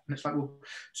spurt. And it's like, well,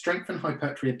 strength and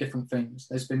hypertrophy are different things.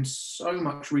 There's been so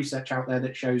much research out there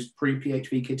that shows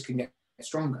pre-PHV kids can get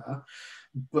stronger,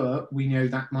 but we know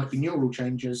that might be neural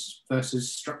changes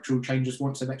versus structural changes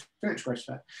once they've experienced growth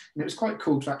spurt. And it was quite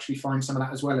cool to actually find some of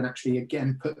that as well, and actually,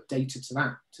 again, put data to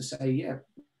that to say, yeah,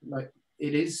 like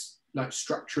it is like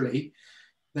structurally,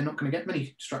 they're not going to get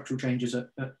many structural changes at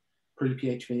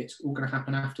pre-PHV. It's all going to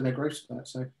happen after their growth spurt.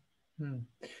 So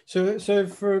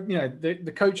for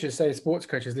the coaches, say sports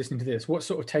coaches listening to this, what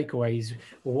sort of takeaways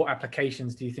or what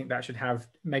applications do you think that should have?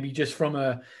 Maybe just from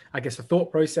a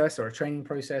thought process or a training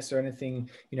process or anything.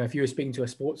 If you were speaking to a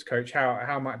sports coach,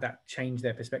 how might that change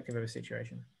their perspective of a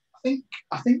situation? I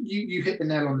think you hit the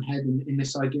nail on the head in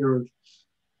this idea of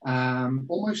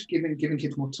almost giving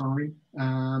kids more time.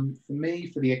 For me,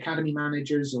 for the academy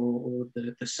managers or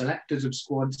the selectors of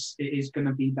squads, it is going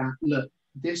to be that, look,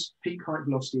 this peak height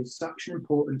velocity is such an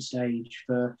important stage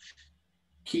for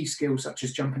key skills such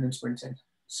as jumping and sprinting.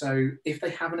 So if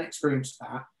they haven't experienced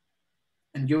that,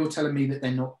 and you're telling me that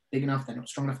they're not big enough, they're not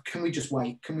strong enough, can we just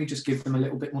wait? Can we just give them a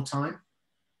little bit more time?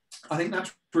 I think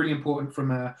that's really important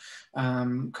from a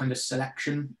kind of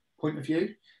selection point of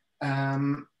view.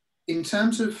 In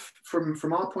terms of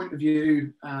from our point of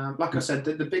view, like I said,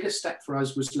 the biggest step for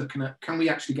us was looking at, can we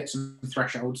actually get some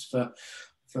thresholds for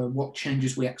what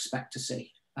changes we expect to see.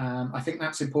 I think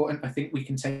that's important. I think we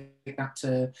can take that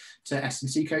to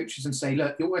S&C coaches and say,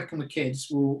 look, you're working with kids.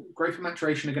 Well, growth and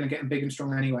maturation are going to get them big and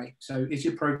strong anyway. So is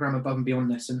your program above and beyond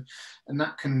this? And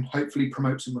that can hopefully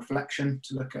promote some reflection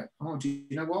to look at, oh, do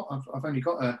you know what? I've only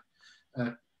got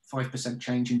a 5%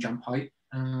 change in jump height.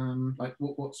 Like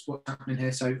what's happening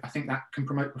here? So I think that can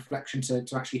promote reflection to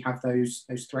actually have those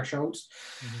thresholds.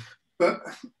 Mm-hmm. But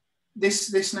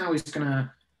this now is going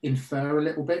to infer a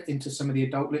little bit into some of the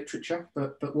adult literature,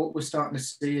 but what we're starting to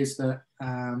see is that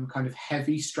kind of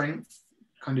heavy strength,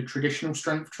 kind of traditional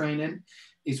strength training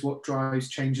is what drives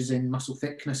changes in muscle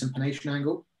thickness and pronation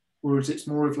angle, whereas it's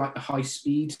more of like the high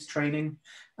speed training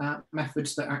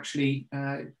methods that actually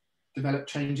develop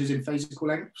changes in physical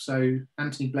length. So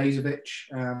Anthony Blazevich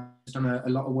has done a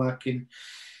lot of work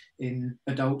in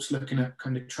adults looking at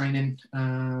kind of training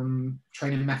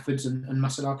methods and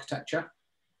muscle architecture.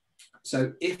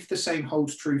 So if the same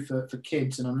holds true for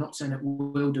kids, and I'm not saying it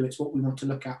will do, it's what we want to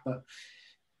look at, but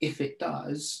if it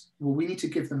does, well, we need to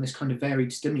give them this kind of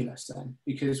varied stimulus then,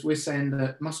 because we're saying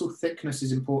that muscle thickness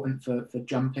is important for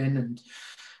jumping, and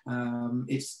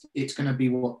it's going to be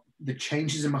what the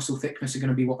changes in muscle thickness are going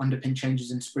to be what underpin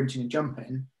changes in sprinting and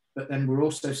jumping. But then we're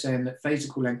also saying that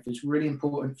physical length is really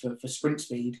important for sprint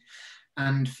speed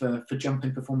and for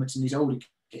jumping performance in these older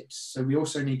kids. So we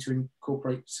also need to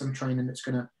incorporate some training that's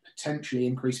going to potentially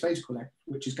increase physical length,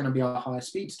 which is going to be our higher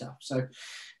speed stuff. So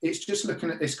it's just looking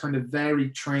at this kind of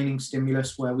varied training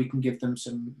stimulus where we can give them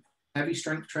some heavy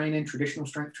strength training, traditional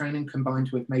strength training, combined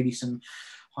with maybe some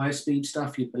higher speed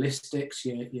stuff, your ballistics,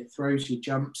 your throws, your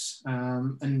jumps,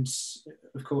 and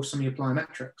of course some of your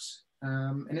plyometrics.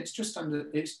 And it's just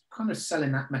it's kind of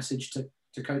selling that message to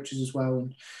coaches as well.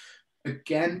 And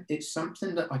again, it's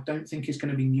something that I don't think is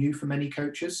going to be new for many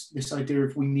coaches, this idea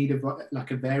of we need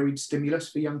a varied stimulus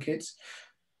for young kids.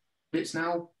 But it's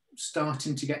now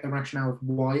starting to get the rationale of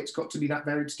why it's got to be that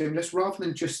varied stimulus, rather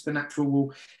than just the natural,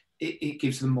 well, it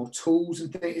gives them more tools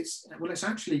and things. It's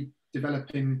actually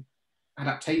developing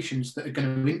adaptations that are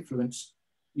going to influence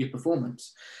your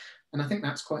performance. And I think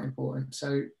that's quite important.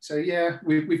 So yeah,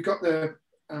 we've got the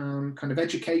kind of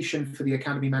education for the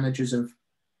academy managers of,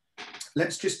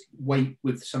 let's just wait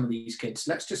with some of these kids.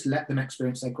 Let's just let them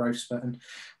experience their growth spurt. And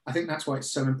I think that's why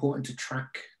it's so important to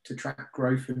track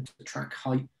growth and to track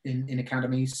height in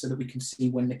academies, so that we can see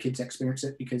when the kids experience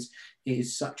it, because it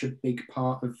is such a big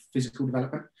part of physical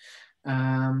development.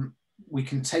 We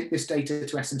can take this data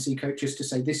to S&C coaches to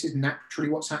say, this is naturally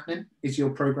what's happening. Is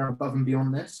your program above and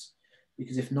beyond this?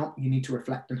 Because if not, you need to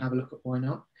reflect and have a look at why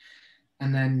not.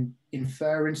 And then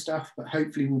inferring stuff, but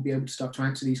hopefully we'll be able to start to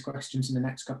answer these questions in the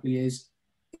next couple of years.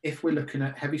 If we're looking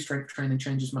at heavy strength training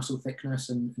changes muscle thickness,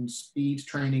 and speed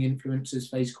training influences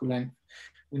physical length,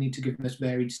 we need to give them this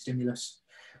varied stimulus.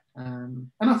 And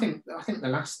I think the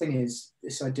last thing is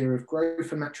this idea of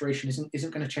growth and maturation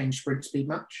isn't going to change sprint speed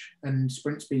much, and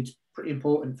sprint speed's pretty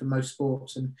important for most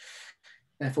sports, and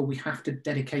therefore we have to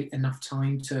dedicate enough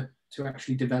time to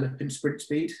actually develop in sprint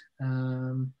speed.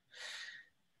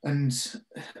 And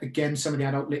again, some of the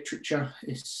adult literature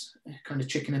is kind of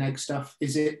chicken and egg stuff.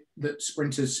 Is it that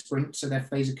sprinters sprint so their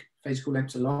physical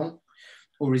lengths are long?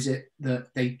 Or is it that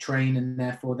they train and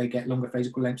therefore they get longer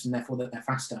physical lengths and therefore that they're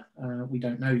faster? We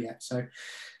don't know yet. So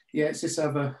yeah, it's this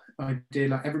other idea,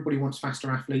 like everybody wants faster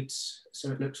athletes.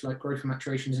 So it looks like growth and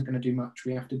maturation isn't going to do much.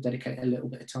 We have to dedicate a little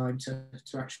bit of time to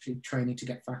actually training to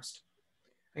get fast.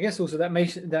 I guess also that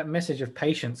message of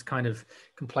patience kind of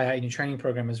can play out in your training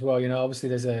program as well. You know, obviously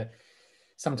there's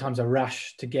sometimes a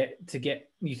rush to get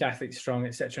youth athletes strong,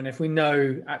 etc. And if we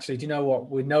know, actually, do you know what?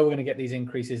 We know we're going to get these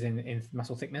increases in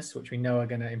muscle thickness, which we know are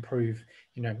going to improve,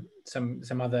 you know,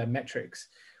 some other metrics.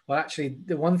 Well, actually,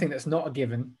 the one thing that's not a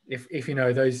given, if you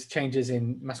know those changes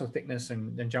in muscle thickness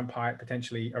and jump height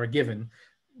potentially are a given,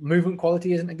 movement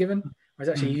quality isn't a given. Whereas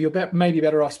actually, you're maybe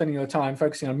better off spending your time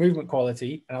focusing on movement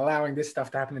quality and allowing this stuff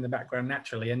to happen in the background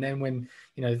naturally. And then when,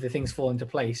 you know, the things fall into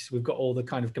place, we've got all the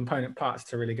kind of component parts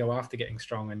to really go after getting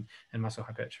strong and muscle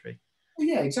hypertrophy.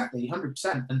 Yeah, exactly,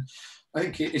 100%. And I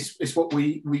think it's what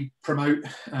we promote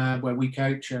where we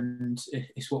coach, and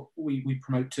it's what we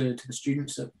promote to the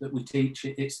students that we teach.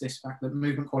 It's this fact that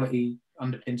movement quality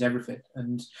underpins everything.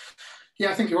 And yeah,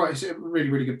 I think you're right. It's a really,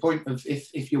 really good point of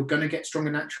if you're going to get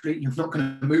stronger naturally, you're not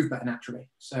going to move better naturally.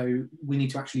 So we need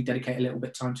to actually dedicate a little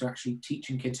bit of time to actually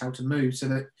teaching kids how to move, so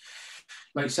that,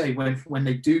 like you say, when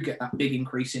they do get that big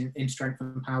increase in strength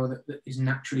and power that is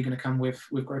naturally going to come with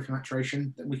growth and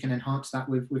maturation, that we can enhance that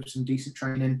with some decent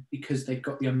training, because they've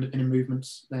got the underpinning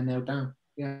movements, they're nailed down.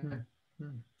 Yeah.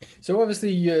 So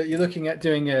obviously you're looking at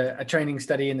doing a training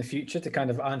study in the future to kind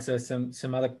of answer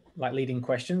some other like leading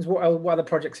questions. What other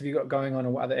projects have you got going on, or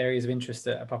what other areas of interest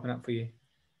that are popping up for you?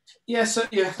 Yeah, so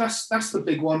yeah, that's the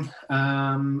big one.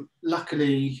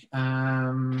 Luckily,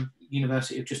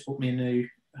 university have just bought me a new.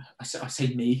 I say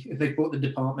me. They bought the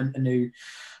department a new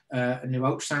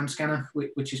ultrasound scanner,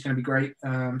 which is going to be great.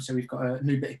 So we've got a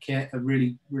new bit of kit, a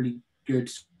really, really good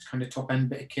kind of top end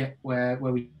bit of kit where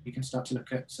we can start to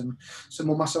look at some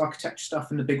more muscle architecture stuff.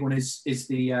 And the big one is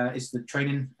the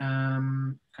training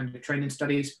kind of training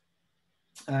studies.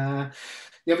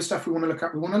 The other stuff we want to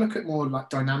look at more like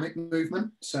dynamic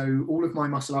movement. So all of my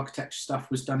muscle architecture stuff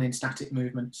was done in static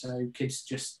movement. So kids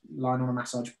just lying on a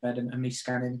massage bed and me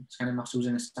scanning muscles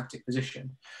in a static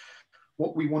position.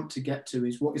 What we want to get to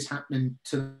is what is happening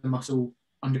to the muscle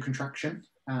under contraction.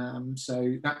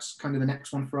 So that's kind of the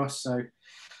next one for us. So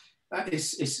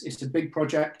it's a big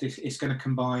project. It's going to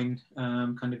combine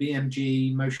kind of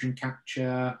EMG, motion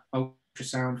capture,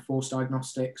 ultrasound, force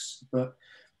diagnostics, but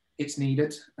it's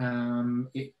needed.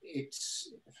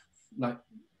 It's like,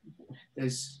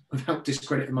 there's, without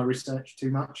discrediting my research too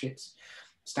much, it's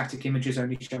static images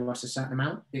only show us a certain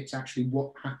amount. It's actually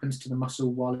what happens to the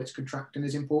muscle while it's contracting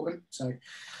is important. So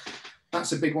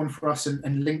that's a big one for us.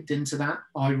 And linked into that,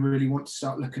 I really want to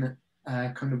start looking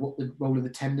at kind of what the role of the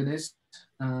tendon is.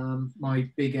 My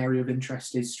big area of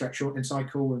interest is stretch shortening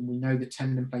cycle, and we know that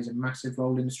tendon plays a massive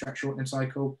role in the stretch shortening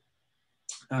cycle.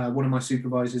 One of my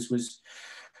supervisors was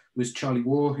Charlie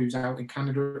War, who's out in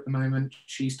Canada at the moment.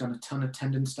 She's done a ton of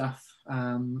tendon stuff,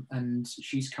 and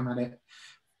she's come at it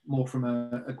more from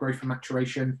a growth and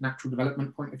maturation, natural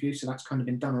development point of view. So that's kind of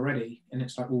been done already. And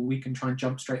it's like, well, we can try and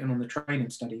jump straight in on the training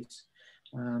studies.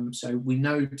 So we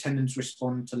know tendons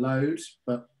respond to load,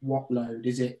 but what load?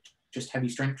 Is it just heavy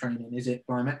strength training? Is it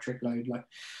plyometric load?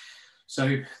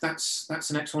 So that's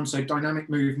the next one. So dynamic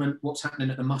movement, what's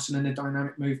happening at the muscle in a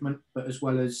dynamic movement, but as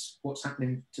well as what's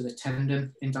happening to the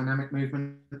tendon in dynamic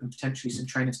movement, and potentially some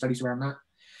training studies around that.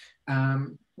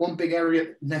 One big area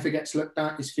that never gets looked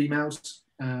at is females.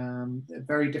 They're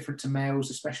very different to males,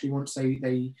 especially once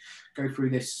they go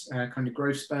through this kind of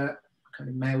growth spurt. Kind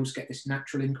of males get this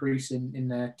natural increase in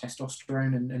their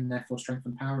testosterone and therefore strength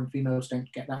and power, and females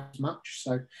don't get that as much.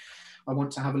 So I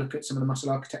want to have a look at some of the muscle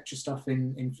architecture stuff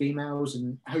in females,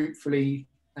 and hopefully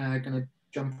going to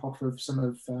jump off of some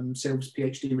of Sylv's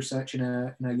PhD research in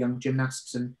a young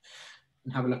gymnasts and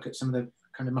have a look at some of the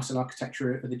kind of muscle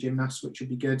architecture of the gymnasts, which would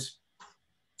be good.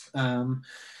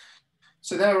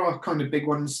 So there are kind of big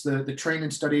ones, the training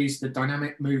studies, the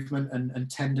dynamic movement and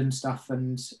tendon stuff,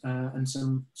 and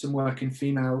some work in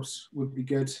females would be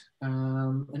good.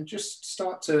 And just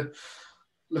start to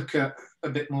look at a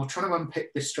bit more, trying to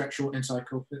unpick this stretch shortening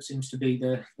cycle that seems to be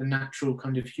the natural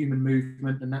kind of human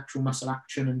movement, the natural muscle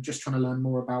action, and just trying to learn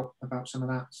more about some of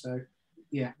that. So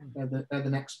yeah, they're the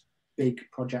next big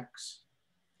projects.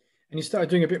 And you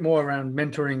started doing a bit more around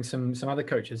mentoring some other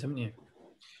coaches, haven't you?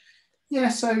 Yeah,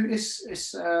 so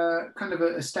it's kind of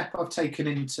a step I've taken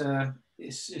into,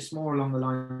 it's more along the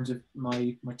lines of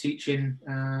my teaching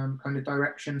kind of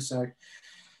direction. So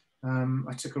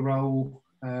I took a role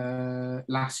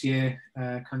last year,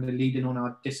 kind of leading on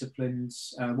our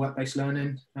disciplines, work-based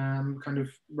learning kind of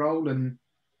role. And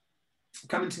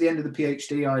coming to the end of the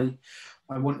PhD,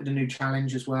 I wanted a new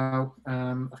challenge as well.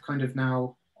 I've kind of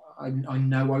now, I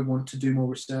know I want to do more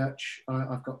research.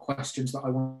 I've got questions that I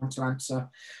want to answer.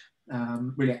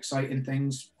 Really exciting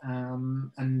things,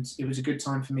 and it was a good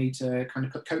time for me to kind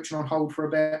of put coaching on hold for a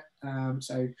bit.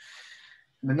 So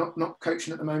I'm not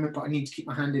coaching at the moment, but I need to keep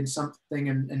my hand in something,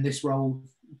 and this role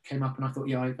came up, and I thought,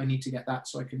 yeah, I need to get that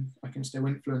so I can still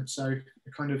influence. So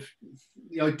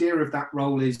the idea of that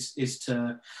role is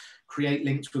to create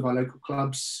links with our local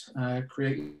clubs,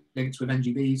 create links with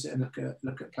NGBs, and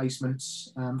look at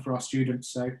placements for our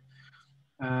students. So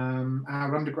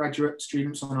our undergraduate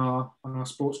students on our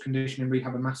sports conditioning,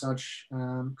 rehab and massage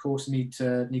course need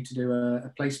to do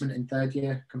a placement in third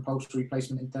year, compulsory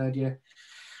placement in third year,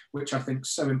 which I think is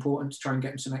so important to try and get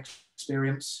them some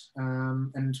experience.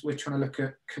 And we're trying to look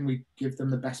at, can we give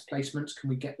them the best placements? Can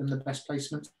we get them the best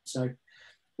placements? So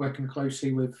working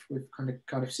closely with kind of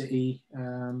Cardiff City,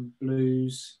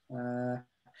 Blues,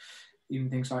 even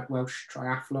things like Welsh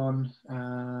Triathlon,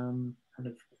 kind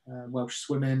of Welsh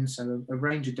swimming, so a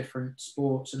range of different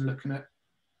sports, and looking at,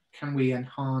 can we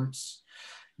enhance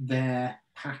their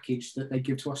package that they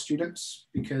give to our students?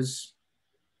 Because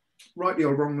rightly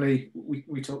or wrongly,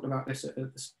 we talked about this at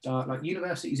the start, like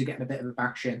universities are getting a bit of a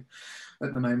bashing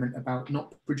at the moment about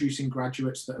not producing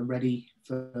graduates that are ready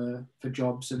for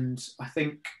jobs, and I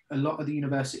think a lot of the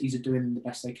universities are doing the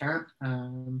best they can.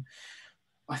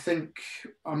 I think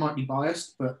I might be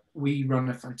biased, but we run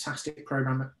a fantastic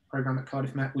program at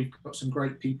Cardiff Met. We've got some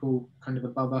great people kind of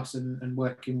above us and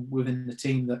working within the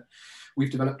team that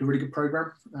we've developed a really good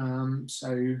program.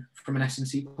 So from an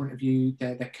S&C point of view,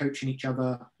 they're coaching each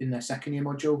other in their second year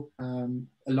module.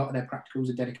 A lot of their practicals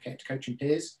are dedicated to coaching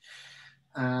peers.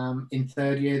 In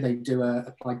third year, they do a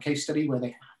applied case study where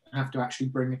they have to actually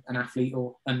bring an athlete,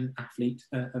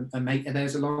 a mate of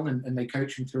theirs along, and they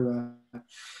coach them through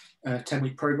a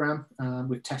 10-week program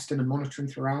with testing and monitoring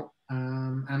throughout,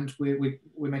 and we're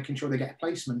making sure they get a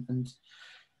placement. And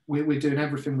we're doing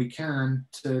everything we can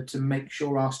to make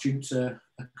sure our students are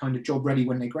kind of job ready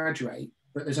when they graduate,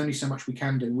 but there's only so much we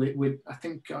can do. I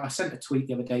think I sent a tweet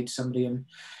the other day to somebody, and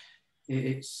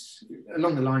it's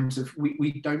along the lines of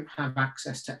we don't have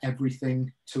access to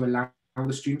everything to allow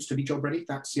the students to be job ready.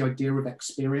 That's the idea of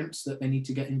experience that they need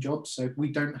to get in jobs. So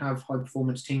we don't have high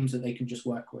performance teams that they can just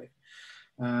work with.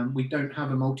 We don't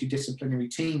have a multidisciplinary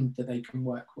team that they can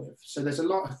work with. So there's a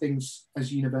lot of things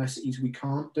as universities we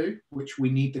can't do, which we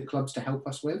need the clubs to help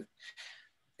us with.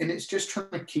 And it's just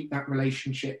trying to keep that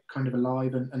relationship kind of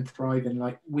alive and thriving.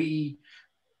 Like we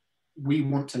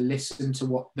want to listen to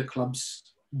what the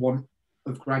clubs want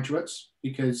of graduates,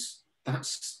 because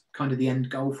that's kind of the end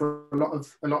goal for a lot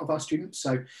of our students.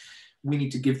 So we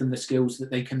need to give them the skills that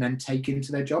they can then take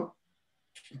into their job.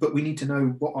 But we need to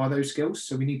know what are those skills.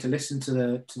 So we need to listen to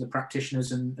the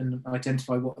practitioners and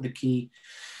identify what are the key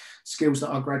skills that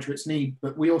our graduates need.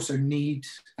 But we also need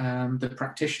the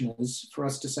practitioners for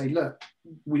us to say, look,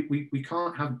 we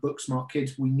can't have book smart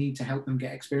kids. We need to help them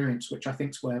get experience, which I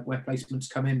think is where placements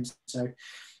come in. So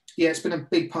yeah, it's been a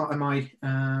big part of my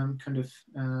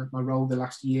my role the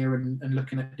last year, and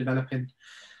looking at developing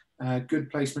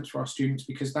good placements for our students,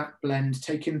 because that blend,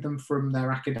 taking them from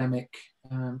their academic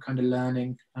kind of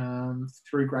learning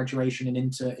through graduation and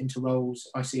into roles,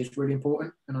 I see as really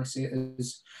important, and I see it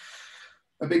as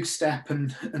a big step.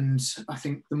 And I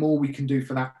think the more we can do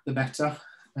for that, the better.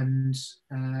 And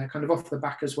kind of off the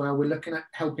back as well, we're looking at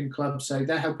helping clubs. So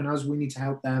they're helping us, we need to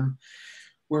help them.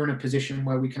 We're in a position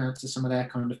where we can answer some of their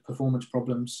kind of performance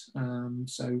problems.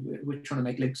 So we're trying to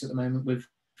make links at the moment with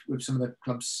some of the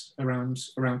clubs around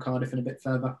Cardiff and a bit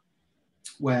further,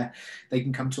 where they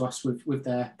can come to us with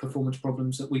their performance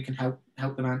problems that we can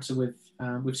help them answer with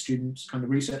students' kind of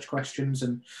research questions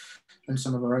and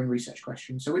some of our own research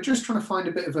questions. So we're just trying to find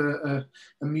a bit of a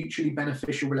mutually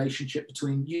beneficial relationship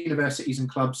between universities and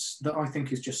clubs that I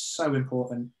think is just so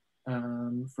important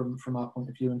from our point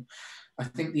of view. And I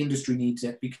think the industry needs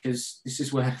it, because this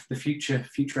is where the future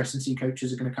S&C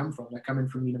coaches are going to come from. They're coming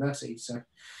from universities. So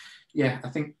yeah, I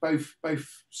think both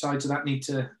sides of that need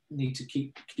to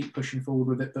keep pushing forward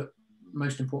with it, but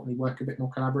most importantly, work a bit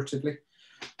more collaboratively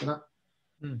for that.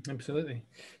 Absolutely.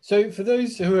 So for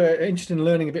those who are interested in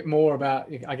learning a bit more about,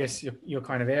 I guess, your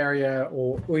kind of area,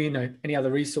 or any other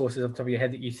resources off the top of your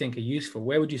head that you think are useful,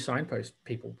 where would you signpost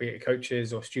people, be it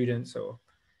coaches or students? Or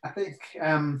I think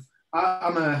I'm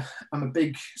a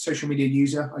big social media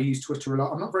user. I use Twitter a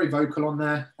lot. I'm not very vocal on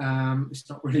there. It's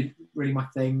not really my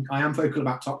thing. I am vocal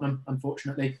about Tottenham,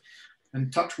 unfortunately,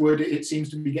 and touch wood, it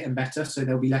seems to be getting better. So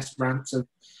there'll be less rants of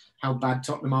how bad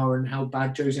Tottenham are and how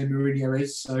bad Jose Mourinho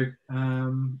is. So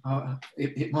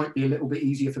it might be a little bit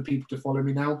easier for people to follow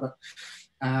me now. But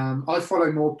I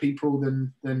follow more people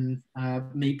than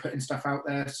me putting stuff out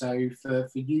there. So for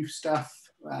youth stuff,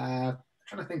 trying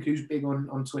to think who's big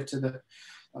on Twitter that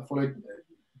I follow.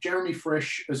 Jeremy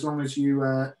Frisch, as long as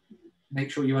you make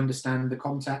sure you understand the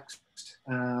context.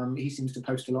 He seems to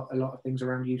post a lot of things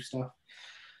around youth stuff.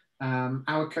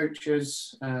 Our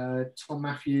coaches, Tom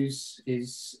Matthews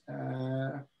is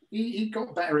he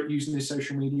got better at using his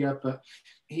social media, but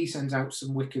he sends out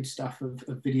some wicked stuff of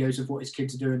videos of what his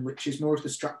kids are doing, which is more of the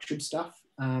structured stuff,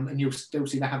 and you'll still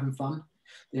see they're having fun.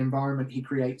 The environment he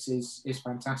creates is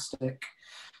fantastic.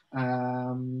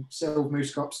 Sylv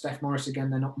Mooskop, Steph Morris, again,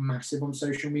 they're not massive on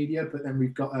social media, but then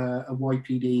we've got a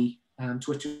YPD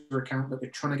Twitter account that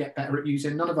we're trying to get better at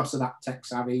using. None of us are that tech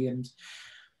savvy, and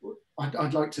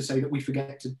I'd like to say that we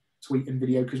forget to tweet and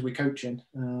video because we're coaching,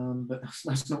 but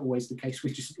that's not always the case.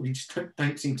 We just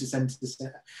don't seem to send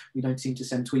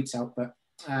tweets out. But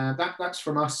that's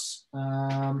from us.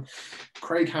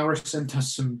 Craig Harrison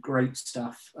does some great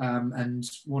stuff, and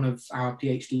one of our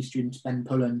PhD students, Ben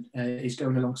Pullen, is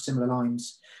going along similar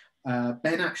lines.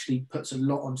 Ben actually puts a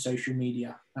lot on social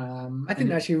media. I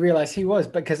didn't actually realize he was,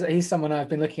 because he's someone I've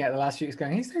been looking at the last few weeks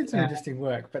going, he's doing some interesting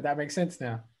work, but that makes sense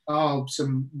now. Oh,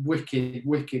 some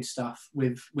wicked stuff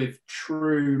with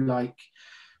true, like,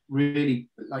 really,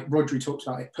 like Rodri talks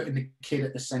about it, putting the kid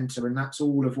at the centre, and that's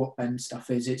all of what Ben's stuff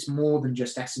is. It's more than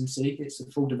just S&C, it's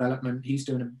the full development. He's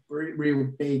doing a real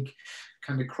big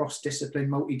kind of cross-discipline,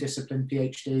 multi-discipline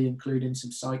PhD, including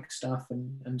some psych stuff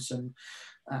and some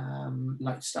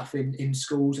like stuff in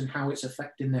schools and how it's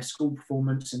affecting their school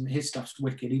performance, and his stuff's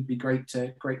wicked. He'd be great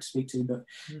to speak to, but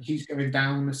he's going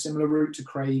down a similar route to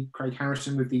Craig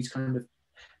Harrison with these kind of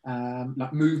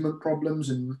like movement problems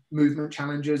and movement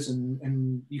challenges,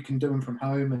 and you can do them from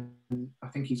home, and I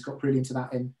think he's got really into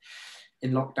that in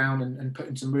lockdown and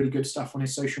putting some really good stuff on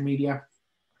his social media.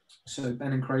 So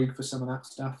Ben and Craig for some of that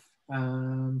stuff.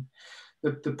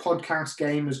 the podcast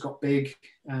game has got big.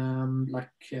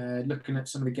 Looking at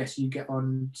some of the guests you get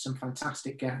on, some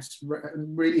fantastic guests,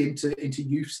 really into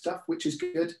youth stuff, which is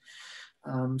good.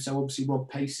 So obviously Rob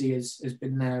Pacey has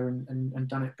been there and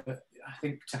done it, but I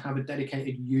think to have a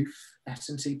dedicated youth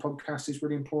S&C podcast is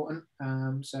really important.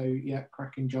 So yeah,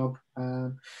 cracking job.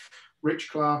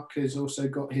 Rich Clark has also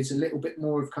got his a little bit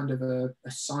more of kind of a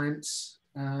science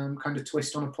kind of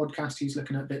twist on a podcast. He's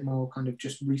looking at a bit more kind of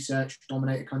just research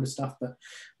dominated kind of stuff, but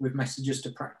with messages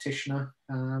to practitioner.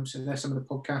 So there's some of the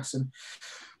podcasts, and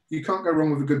you can't go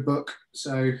wrong with a good book.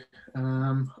 So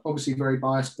obviously very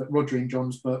biased, but Roger and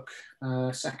John's book,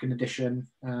 second edition,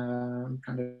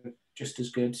 kind of just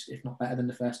as good, if not better than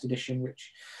the first edition,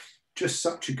 which just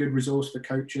such a good resource for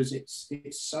coaches.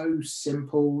 It's so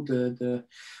simple. The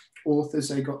authors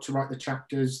they got to write the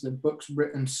chapters, the book's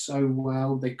written so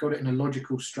well, they've got it in a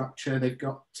logical structure, they've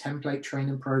got template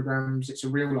training programs. It's a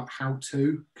real like how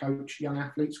to coach young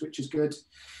athletes, which is good.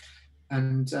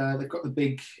 And they've got the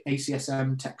big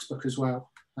ACSM textbook as well.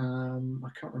 I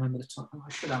can't remember the title.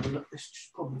 I should have a look. This is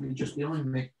probably just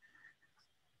behind me.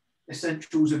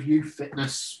 Essentials of Youth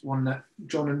Fitness, one that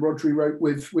John and Rodri wrote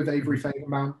with Avery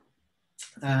Fagerman,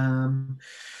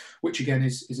 which again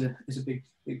is a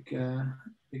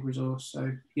big resource.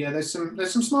 So yeah, there's some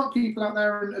smart people out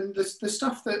there, and the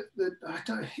stuff that I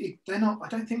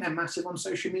don't think they're massive on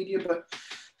social media, but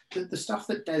the stuff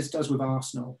that Des does with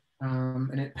Arsenal,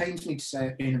 and it pains me to say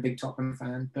it being a big Tottenham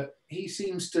fan, but he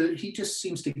just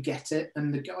seems to get it,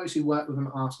 and the guys who work with him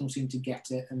at Arsenal seem to get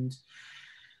it. And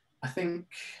I think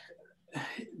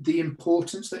the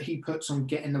importance that he puts on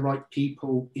getting the right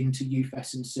people into youth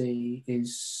S&C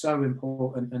is so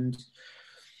important. And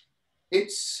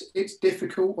it's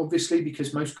difficult, obviously,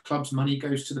 because most clubs' money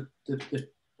goes to the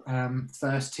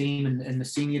first team and the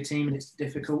senior team, and it's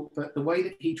difficult. But the way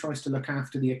that he tries to look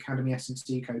after the academy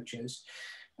S&C coaches,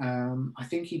 I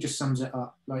think he just sums it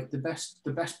up. Like the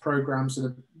best programs are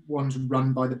the ones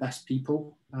run by the best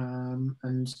people,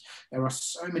 and there are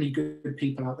so many good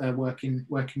people out there working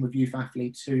with youth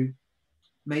athletes who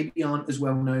maybe aren't as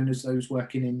well known as those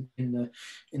working in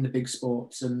the big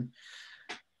sports. And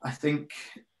I think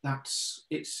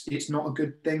it's not a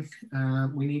good thing.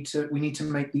 We need to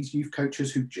make these youth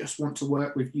coaches who just want to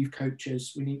work with youth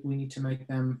coaches, we need to make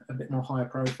them a bit more higher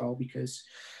profile, because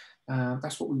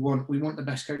that's what we want. We want the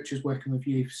best coaches working with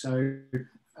youth. So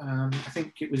I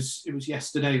think it was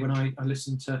yesterday when I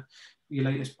listened to your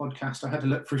latest podcast, I had to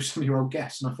look through some of your old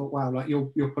guests, and I thought, wow, like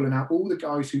you're pulling out all the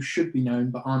guys who should be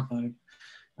known but aren't known.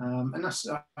 And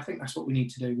I think that's what we need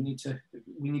to do.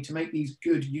 We need to make these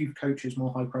good youth coaches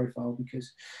more high profile,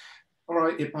 because all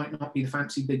right, it might not be the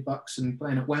fancy big bucks and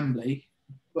playing at Wembley,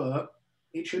 but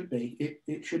it should be.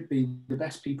 It should be the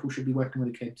best people should be working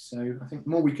with the kids. So I think the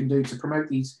more we can do to promote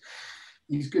these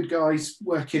good guys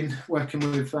working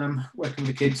with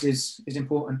the kids is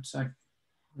important. So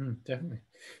definitely.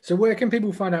 So where can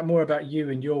people find out more about you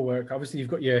and your work? Obviously, you've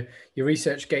got your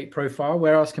ResearchGate profile.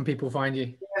 Where else can people find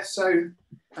you? Yeah, so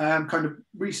kind of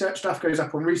research stuff goes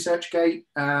up on ResearchGate.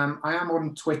 I am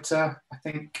on Twitter. I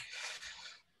think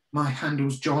my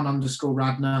handle's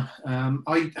John_Radnor.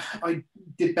 I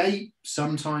debate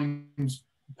sometimes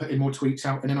putting more tweets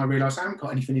out, and then I realise I haven't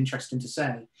got anything interesting to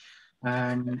say.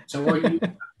 So I use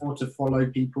more to follow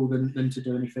people than to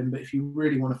do anything. But if you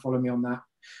really want to follow me on that,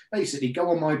 basically go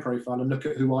on my profile and look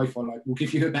at who I follow. We'll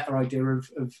give you a better idea of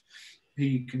who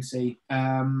you can see.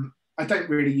 I don't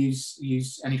really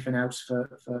use anything else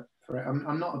for it.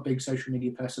 I'm not a big social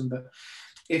media person, but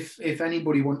if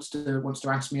anybody wants to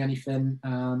ask me anything,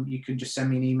 you can just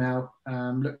send me an email.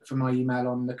 Look for my email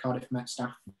on the Cardiff Met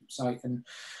staff site and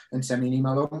send me an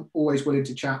email. I'm always willing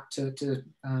to chat to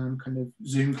kind of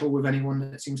Zoom call with anyone.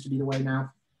 That seems to be the way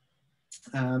now.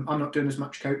 I'm not doing as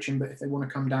much coaching, but if they want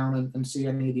to come down and see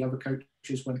any of the other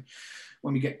coaches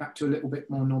when we get back to a little bit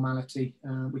more normality,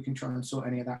 we can try and sort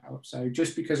any of that out. So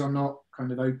just because I'm not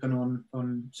kind of open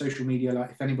on social media,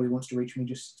 like if anybody wants to reach me,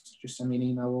 just send me an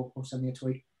email or send me a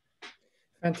tweet.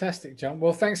 Fantastic, John.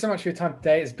 Well, thanks so much for your time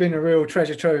today. It's been a real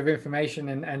treasure trove of information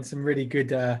and some really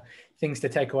good things to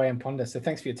take away and ponder. So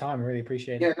thanks for your time. I really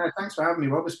appreciate it. Yeah, no, thanks for having me,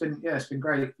 Rob. It's been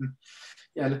great. And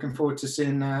yeah, looking forward to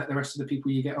seeing the rest of the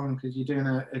people you get on, because you're doing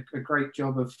a great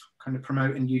job of kind of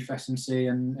promoting youth S&C,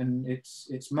 and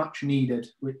it's much needed,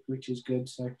 which is good.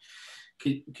 So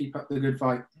keep up the good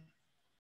fight.